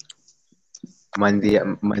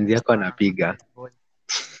 manzi yako anapiga,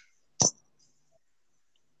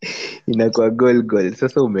 inakuwa goal.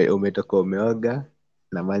 Sasa umetoka umeoga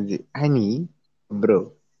na manzi, yani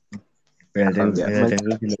bro,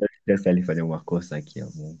 alifanya makosa kia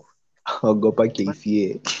Mungu. ogopa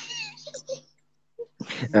KCA.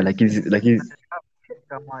 Lakini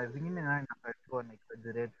kama zingine naye nafaikiwa na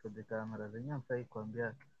exaggerate for the camera zenyewe mfai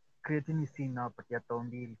kuambia create ni scene na wapatia tao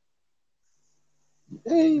mbili.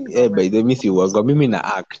 By the way, si uoga, mimi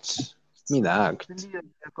na act. Ndio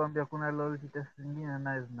nakwambia kuna loyalty test zingine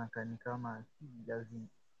naye zinakani kama si jazi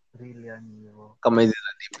really yani hivyo. Kama hizi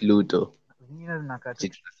za Pluto. Zingine zinakata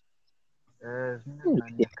zingine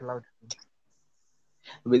zinania cloud.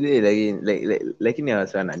 By the way, lakini hawa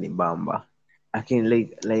sana ni bamba. Lakini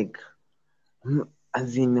like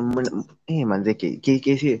as in manze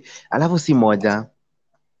KCA. Alafu si moja,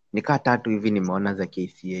 nikaa 3 hivi nimeona za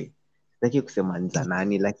KCA. Sitaki kusema ni za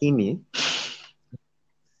nani, lakini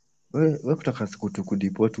wewe kutaka siku tu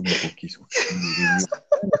kudiport umekuwa kisu.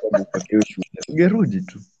 Ungerudi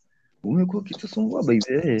tu. Umekuwa kitusumbua by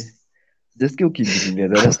the way. Just kiu kiingilia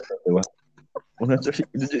darasa kwa. Unachoshi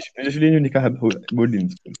shule yenu nikaa boarding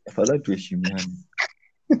school. Afadhali tuheshimiane.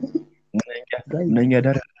 Unaingia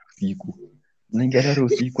darasa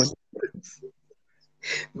usiku.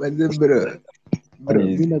 manze bro,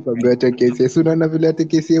 mimi nakwambia hata KCA, si unaona vile hata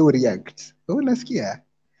KCA ureact. Unasikia?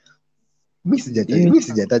 Mimi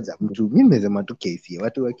sijataja mtu, mimi nimesema tu KCA,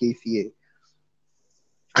 watu wa KCA.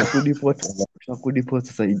 Kudiport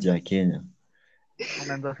sasa nje ya Kenya.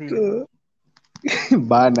 Unaanza feel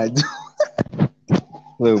Bana jo.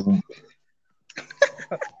 Wewe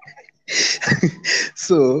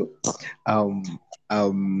so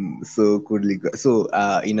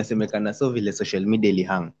inasemekana so vile social media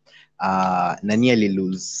ilihang, nani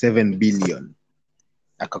alilose 7 billion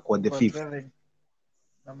akakuwa the fifth.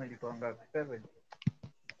 kama ilikuwa ngapi? 7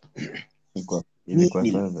 ilikuwa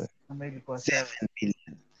 7. kama ilikuwa 7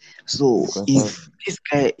 billion. So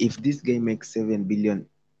if this guy makes 7 billion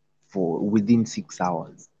for within 6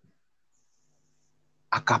 hours,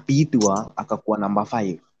 akapitwa akakuwa number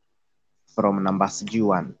 5 from number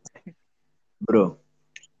 1. Bro,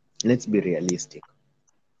 let's be realistic.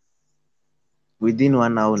 Within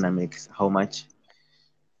 1 hour na makes how much?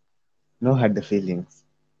 No hard feelings.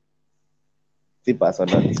 Si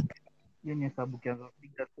personally. hiyo ni hesabu kianza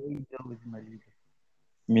kupiga kwa hiyo ndio zimaliza.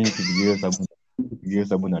 Mimi nikipigia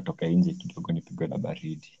sababu natoka nje kidogo nipigwe na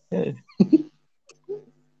baridi.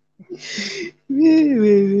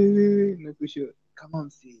 Wewe nakusho kama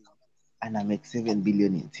msee ana make 7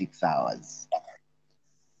 billion in 6 hours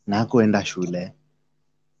na hakuenda shule,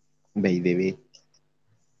 by the way,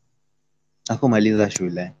 hakumaliza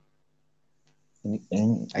shule.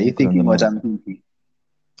 Are you thinking what I'm thinking?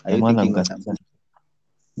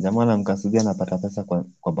 Jamaa anamkasudia anapata pesa kwa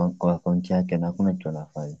account yake na hakuna kitu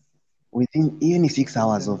anafanya. Within hiyo ni 6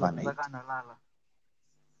 hours overnight.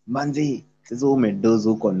 Manzi, sasa umedoze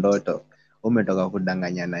huko ndoto. Umetoka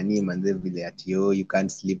kudanganya nani manzi vile ati you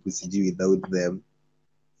can't sleep usiji without them.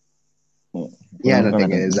 Yeah,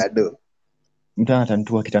 anatengeneza do. Mtu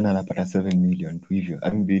anatantua kitanda anapata 7 million tu hivyo,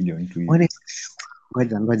 1 billion tu hivyo.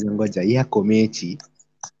 Ngoja yako mechi.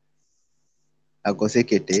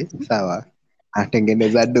 Akosekete, sawa?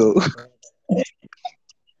 Atengeneza do.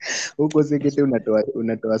 Huko sekete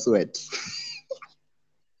unatoa sweat.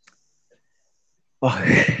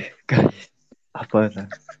 Hapana.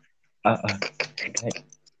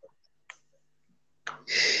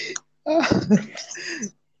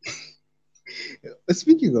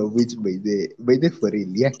 Speaking of which, by the for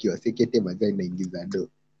real, yaki wasekete mazai naingiza do.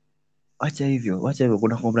 Wacha hivyo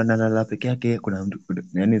kuna komba nalala peke yake, kuna mtu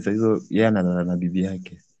yani sasa hizo yeye analala na bibi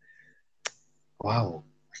yake. Wow.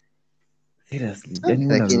 Seriously, yani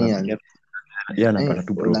unalala peke yake. Yeye anapata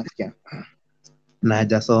tu bro. Na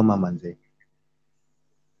hajasoma manze.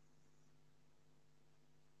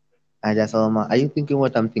 Hajasoma. Are you thinking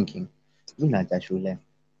what I'm thinking? Mimi naacha shule.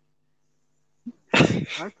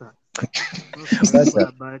 Hata.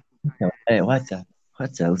 Wacha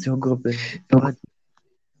Acha usiogope.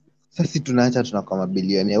 Sasa tunaacha tunakuwa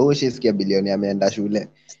mabilioni. Wewe ushisikia bilioni ameenda shule.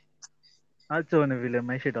 Acha one vile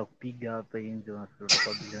maisha itakupiga hapa nje, unafikiri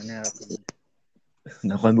utakuwa bilionea hapa nje.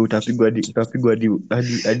 Nakwambia utapigwa hadi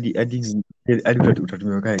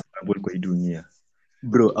utatumiwa kama example kwa hii dunia.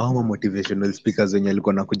 Bro, hao motivational speakers wenye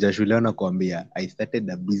alikuwa nakuja shule wanakuambia I started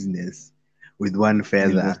a business with one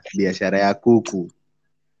feather, biashara ya kuku.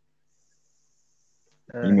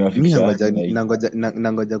 Mimi Nimewafikisha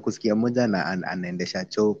nangoja kusikia moja na anaendesha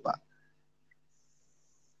chopa.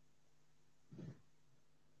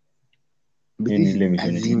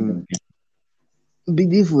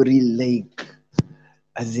 Bidii for real, like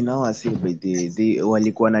as in our say they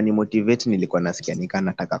walikuwa nani motivate, nilikuwa nasikia nika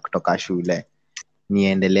nataka kutoka shule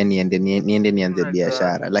nianze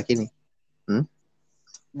biashara, lakini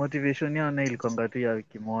motivation yao na ilikuanga tu ya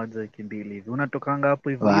wiki moja wiki mbili hivi, unatokanga hapo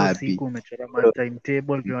hivyo hiyo wapi siku umechora ma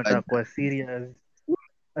timetable vile unataka kuwa serious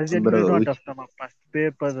azia vile bro, unatafuta ma past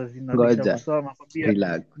papers azinarudisha ngoja kusoma kwambia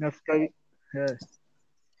relax nafika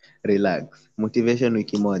motivation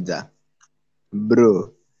wiki moja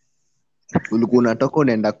bro, ulikuwa unatoka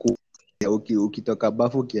unaenda ukitoka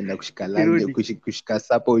bafu ukienda kushika langi kirudi kushika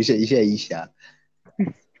sapo ishaisha.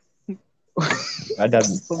 hata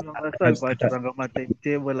alikuwa anachoranga ma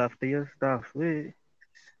timetable after hiyo stuff we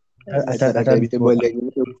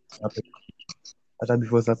hata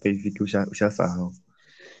before sasa ifike ushasahau.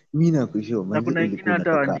 Mimi nakushow na manzi kuna wengine ulikuwa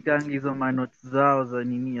hata unatoka waandikangi hizo manotes zao za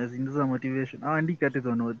nini azinduza motivation awaandiki hata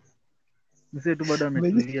hizo notes msee tu bado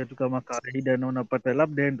ametulia tu kama kawaida na unapata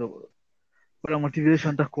labda ndo kuna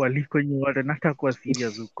motivation hata kualiko wenye wote na hata kuwa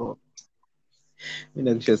serious huko.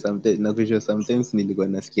 mimi nakushow sometimes nilikuwa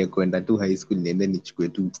nasikia kwenda tu high school niende nichukue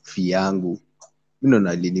tu fee yangu. Mimi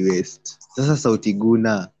naona lini waste. Sasa sauti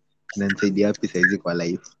guna inanisaidia wapi saizi kwa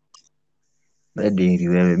life? Hadi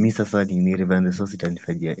wewe mimi sasa ni revenge sauce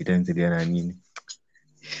itanisaidia na nini?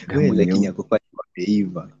 Wewe lakini akoko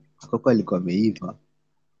alikuwa ameiva.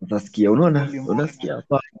 Utasikia unasikia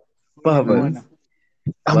Ulimuona?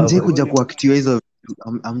 Amjai kuja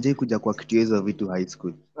kuactiwa hizo vitu high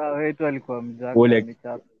school. Wetu alikuwa mjaka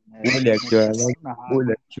amechapa.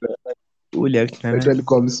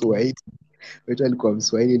 Wetu alikuwa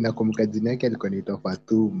Mswahili na kumbuka jina yake alikuwa anaitwa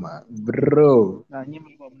Fatuma. Bro. Na nyinyi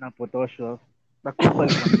mlikuwa mnapotoshwa. Nakufa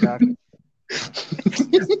alikuwa mjaka.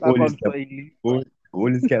 Hakuwa Mswahili.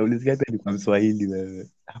 Ulisikia pia alikuwa Mswahili wewe.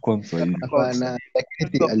 Hakuwa Mswahili. Hapana,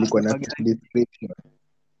 lakini alikuwa na description.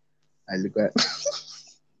 Alikuwa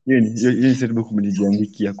hiyo setbook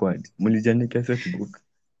mlijiandikia kwani? Mlijiandikia setbook.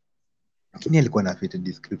 Lakini alikuwa na fit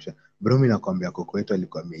description. Bro, mimi nakwambia koko wetu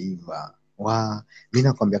alikuwa ameiva. Mimi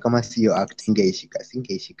nakwambia kama sio act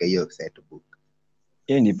singeishika hiyo setbook.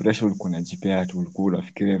 Hiyo ni pressure ulikuwa unajipea tu, ulikuwa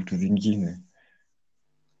unafikiria vitu vingine.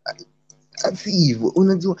 Si hivyo,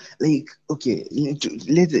 unajua like okay,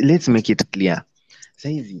 let's make it clear.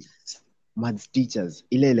 Saizi maths teachers,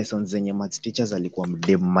 ile lessons zenye maths teachers alikuwa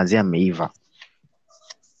mdem mazee ameiva.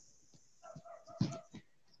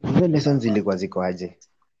 Hizo lessons zilikuwa ziko aje?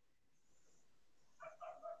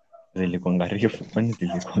 Zilikuwa ngarefu, kwani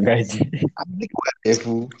zilikuwa ngaje? Zilikuwa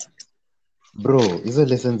refu. Bro, hizo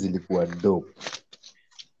lessons zilikuwa dope.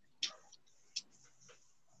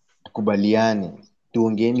 Tukubaliane,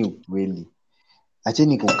 tuongeeni ukweli.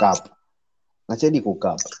 Acheni kukap.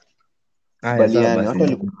 Kubaliane, watu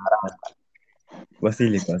walikuwa haraka. Basi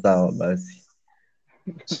ilikuwa sawa basi.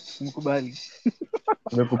 Mkubali.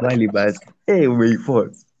 Umekubali basi.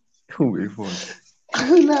 Umeiforce.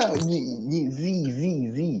 Na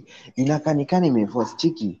inakanikana imeforce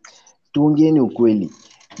chiki. Tuongeeni ukweli.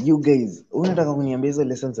 You guys, unataka kuniambia hizo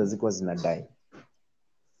lessons hazikuwa zinadai?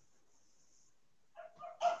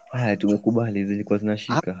 Tumekubali zilikuwa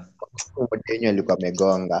zinashika. Mmoja alikuwa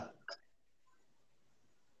amegonga.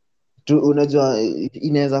 Unajua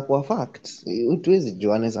inaweza kuwa fact. Tuwezi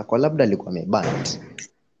jua, anaweza kuwa labda alikuwa amebant.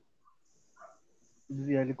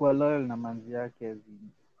 Alikuwa loyal na manzi yake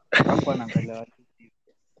hapo anaangalia watu.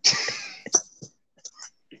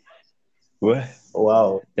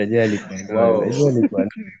 Wow. Alikuwa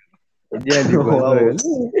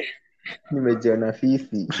Nimejiona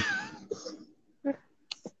fisi.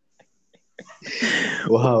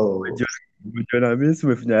 Wow. Umejiona mimi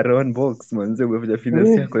umefanya round box manze, umefanya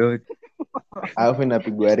finesse yako yote. Alafu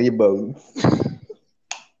inapigwa rebound.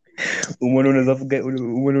 Umeona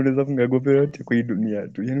unaweza funga gope yote kwa hii dunia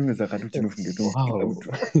tu. Yaani unaweza katu chini ufunge tu kila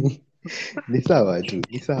mtu. Ni sawa tu,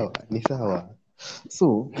 ni sawa.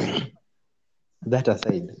 So that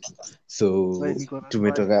aside. So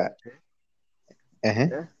tumetoka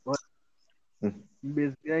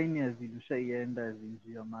Base gani azinushaienda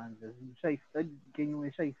azinjia manzi azinushai kenye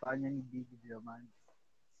umeshaifanya ni big juu ya manzi?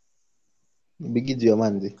 Bigi juu ya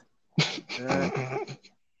manzi.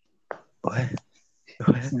 We,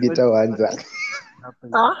 Gitaanza. hapa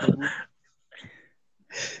hivi.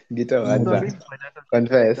 Gitaanza.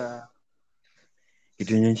 Confess.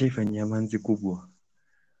 kitu yenye nishaifanyia manzi kubwa.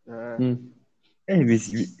 Mm.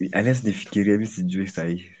 Unless nifikirie, mi sijui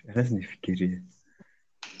sahi. Unless nifikirie.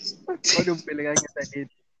 Bado mpelekage hata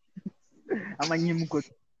ama nyinyi mko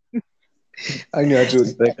Ani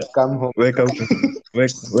watu come home.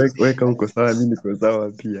 Weka huko sawa, mi niko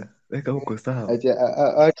sawa pia. Weka huko sawa. Acha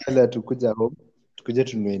wale tukuja home. Tukuje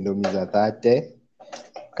tununue Indomie za 30.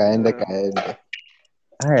 Kaende.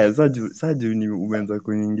 Haya, saa juu ni umeanza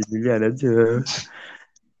kuniingililia, najua.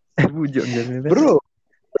 Hebu jiongelele. Bro,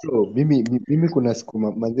 mimi kuna siku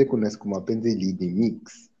mapenzi ilini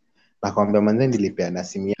mix. Nakwambia manze nilipeana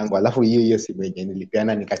simu yangu, alafu hiyo simu yenye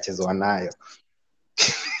nilipeana nikachezwa nayo.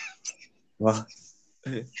 Wah.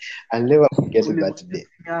 I'll never forget that day.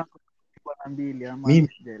 bwana mbili ama Mimi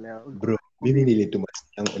sijaelewa. bro, mimi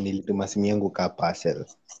nilituma simu yangu ka parcel.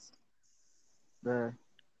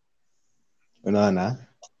 Unaona?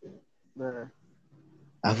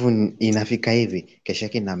 Alafu inafika hivi, kesho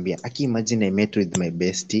yake naambia, "Aki imagine I met with my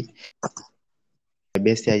bestie." My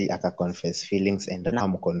bestie aka confess feelings and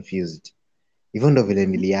I'm confused. Hivyo ndo vile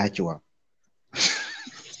niliachwa.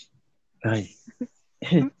 Hai.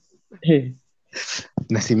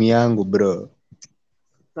 Na simu yangu bro.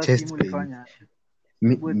 Sasa Chest simu pain. ulifanya.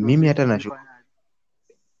 Mimi hata nashuku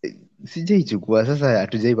sijaichukua, sasa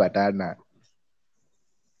hatujaipatana.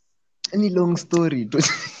 Ni long story tu.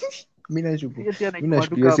 Mimi nashuku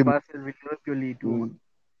hiyo simu.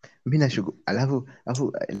 Mimi nashuku alafu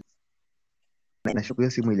nashuku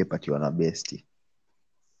hiyo simu ilipatiwa na bestie.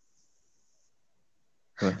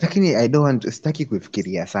 Lakini I don't want, sitaki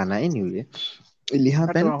kufikiria sana. Anyway, it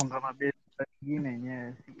happened. Hata kama best nyingine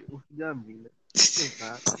yenyewe usijambi.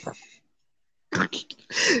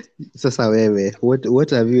 Sasa wewe,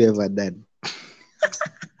 what have you ever done?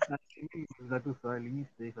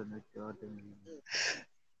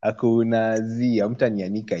 Hakuna zia,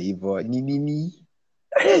 mtanianika hivyo. Ni nini?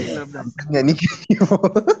 Mtanianika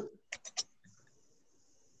hivyo.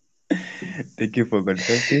 Thank you for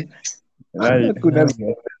confessing. Hakuna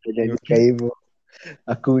mtanianika hivyo.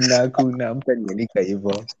 Hakuna mtanianika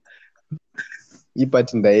hivyo. Hii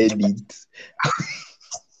part nda edit.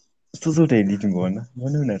 Sasa utaedit mbona?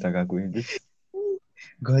 Mbona unataka kuedit?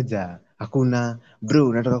 Goja, hakuna bro,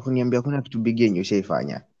 unataka kuniambia hakuna kitu big yenye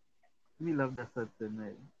ushaifanya? Mimi labda sasa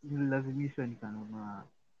nilazimishwa nikanunua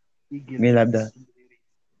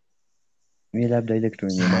mi labda ile kitu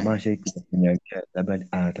yenye mama ashaikufanyagia, labda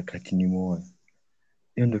anataka tinimuoe.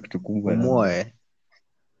 Hiyo ndio kitu kubwa labda. Umoe.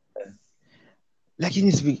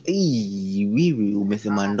 Lakini wiwi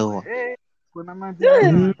umesema ndoa. Kuna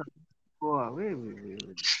majina poa wewe.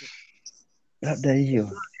 Labda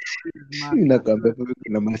hiyo. Nakwambia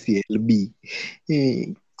kuna ma-CLB.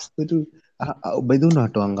 By the way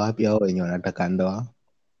unatoa ngapi hao wenye wanataka ndoa?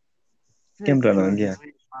 Sikia mtu anaongea.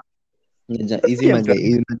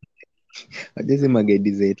 Hizi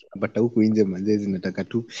magaidi zetu napata huku nje manze zinataka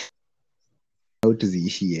tu out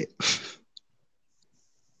ziishie.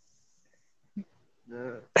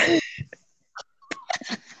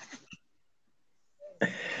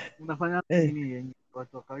 Unafanya nini yenye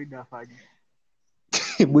watu wa kawaida afanye?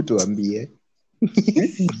 Hebu tuambie.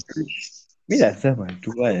 Mi nasema tu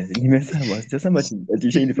wewe, nimesema sijasema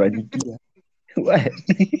tushainifanyikia.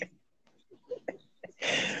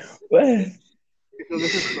 Wewe.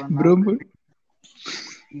 Bro.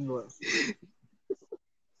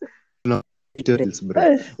 No, tutorials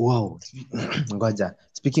bro. Wow. Ngoja.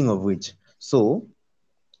 Speaking of which, so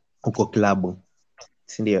uko klabu,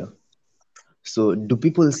 si ndio? So do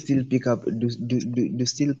people still pick up do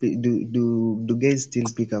guys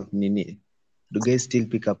still pick up nini? Do guys still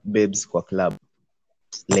pick up babes kwa club?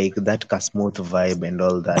 Like that smooth vibe and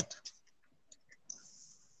all that.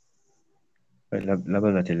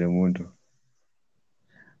 Labda za Telemundo.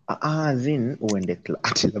 Zin uende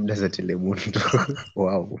ati labda za Telemundo.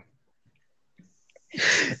 Wow.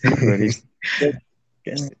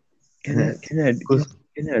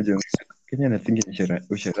 Kenya nasingi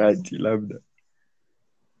usherati labda.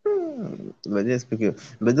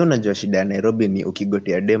 But unajua shida ya Nairobi ni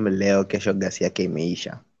ukigotea dem leo, kesho gasi yake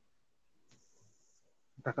imeisha.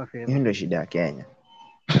 Hiyo ndio shida ya Kenya.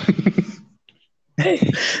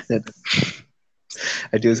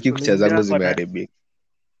 Ati usiki kucha zangu zimeharibika.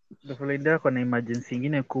 Ndio yako na emergency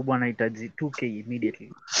nyingine kubwa, anahitaji 2k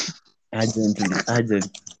immediately.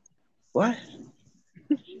 Urgent. What?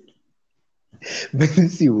 Basi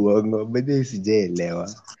si uongo, basi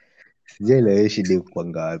sijaelewa shida kwa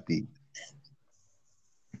ngapi.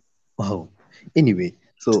 Wow. Anyway,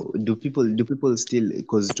 so do people still,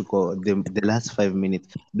 because to call the last 5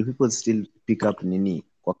 minutes, do people still pick up nini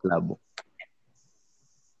kwa klabu?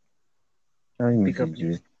 Mimi Pick up nini?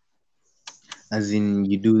 sijui. As in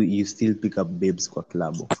you still pick up babes kwa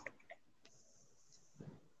klabu?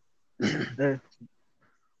 Eh,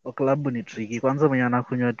 kwa klabu ni tricky. Kwanza mwenye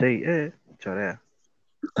anakunywa tei, chorea.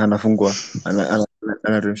 Anafungwa.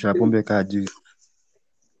 Anateremsha pombe kaa juu.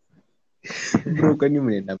 Bro, kwani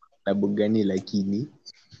mnaenda kwa klabu gani lakini?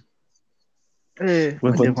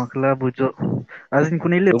 Madem wa klabu jo. As in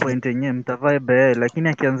kuna ile point yenye mtavibe lakini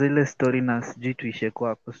akianza ile story na sijui tuishe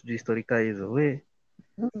kwako, sijui story kaa hizo. Chorea.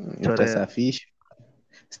 Utasafishwa.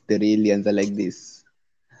 Story ilianza like this.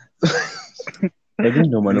 I think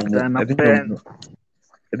ndo maana Nilikutana na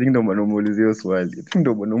pen. umuulizia hiyo swali.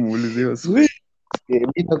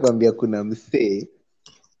 Mi nakwambia kuna msee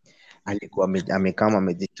alikuwa amekama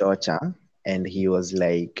amejichocha, and he was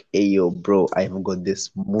like, hey yo bro, I've got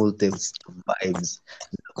this multiple vibes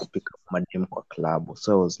na kupick up madem kwa klabu.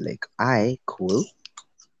 So I was like, I cool,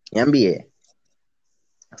 niambie.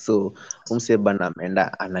 So umse bana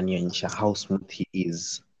ameenda ananionyesha how smooth he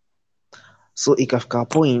is. So ikafika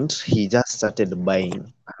point he just started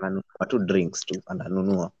buying, ananunua tu drinks tu,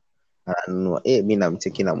 ananunua. Mi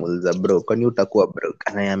namcheki namuuliza, bro, kwani utakuwa broke?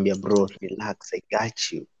 Ananiambia, bro, relax, I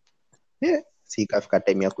got you. Si ikafika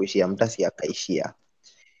time ya kuishia mtasi akaishia.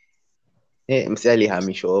 Mse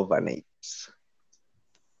alihamishwa overnight.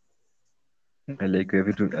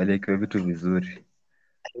 Aliwekewa vitu vizuri.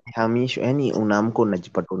 Alihamishwa, yani unaamka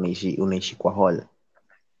unajipata unaishi kwa hall.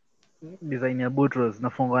 Design ya Boutros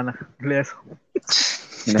nafungwa na leso.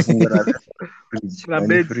 Inafungwa na fridge. Na Yaani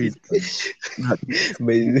bed fridge.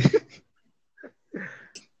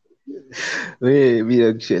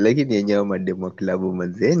 Lakini yenyewe mademo klabu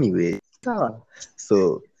manzi. Anyway, sawa.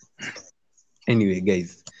 So anyway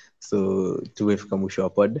guys, so tumefika mwisho wa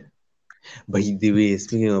pod. By the way,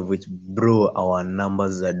 speaking of which, bro, our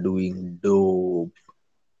numbers are doing dope.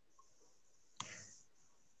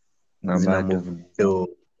 Na Zina bado. move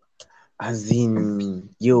dope. As in,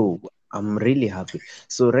 yo, I'm really happy.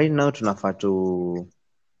 So right now tunafaa to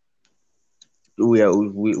we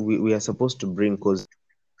are supposed to bring, cause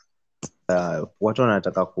watu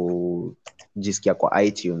wanataka kujisikia kwa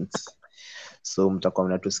iTunes. So mtakuwa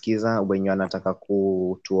mnatusikiza, wenye wanataka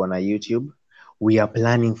kutuona YouTube, we are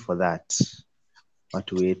planning for that.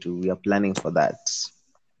 Watu wetu, we are planning for that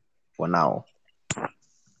for now.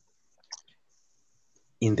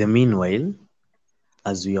 In the meanwhile,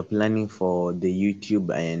 as we are planning for the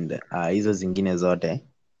YouTube and hizo zingine zote,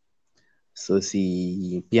 so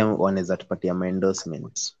si pia wanaweza tupatia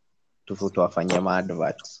endorsement tuwafanyia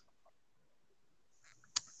adverts.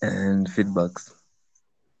 And feedbacks.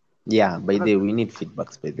 Yeah, by the way, we need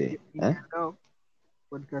feedbacks by the way. Leo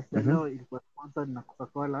podcast ya leo ilikuwa sponsored na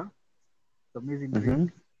Coca-Cola. Amazing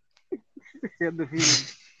drink. Share the feeling.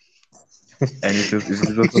 And it is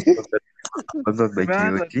also sponsored by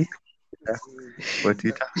KOT. For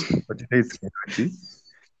Twitter is KOT.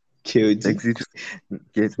 KOG.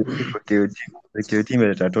 For KOT. The KOT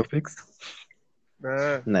imeleta topics.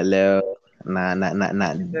 Na leo na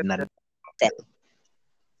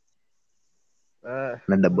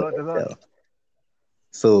double XL.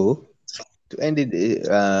 So to end it,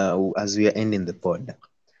 as we are ending the pod,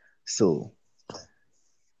 so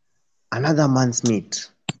another man's meat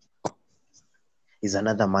is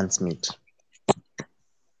another man's meat.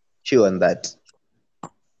 Chew on that.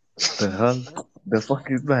 The hell? The fuck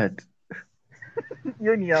is that?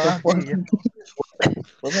 Hiyo ni ya wapi?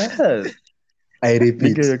 What the hell? I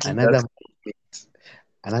repeat, Nigga,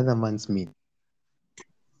 another man's meat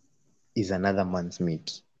is another man's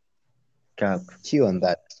meat. Cap. Chew on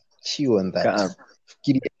that. Chew on that. Cap.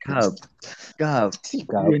 Cap. Cap.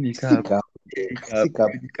 Seek up. Hiyo ni cap.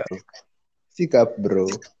 Seek up, bro.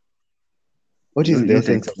 What is the You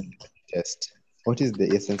essence take- of loyalty test? What is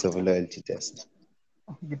the essence of a loyalty test?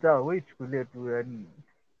 Geetau, wewe ichukulie tu yani.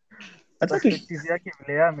 Hata tu- Perspective yake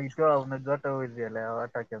vile yeye ameitoa, unajua hata huwezi elewa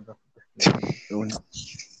hata akianza kusikia.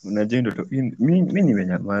 Unajua ndio mimi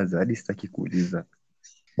nimenyamaza hadi sitaki kuuliza.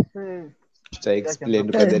 To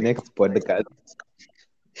explain for the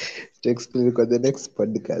next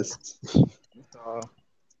podcast.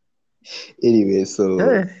 Anyway,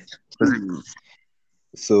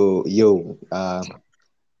 so yo,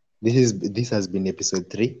 this has been episode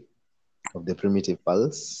 3 of the Primitive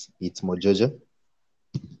Pulse. It's Mojojo.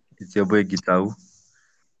 It's your boy Geetau.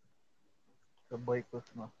 The boy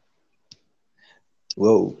Kusma.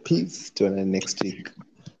 Whoa, peace. Till next week.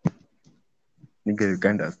 Nigga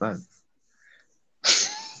Uganda stars.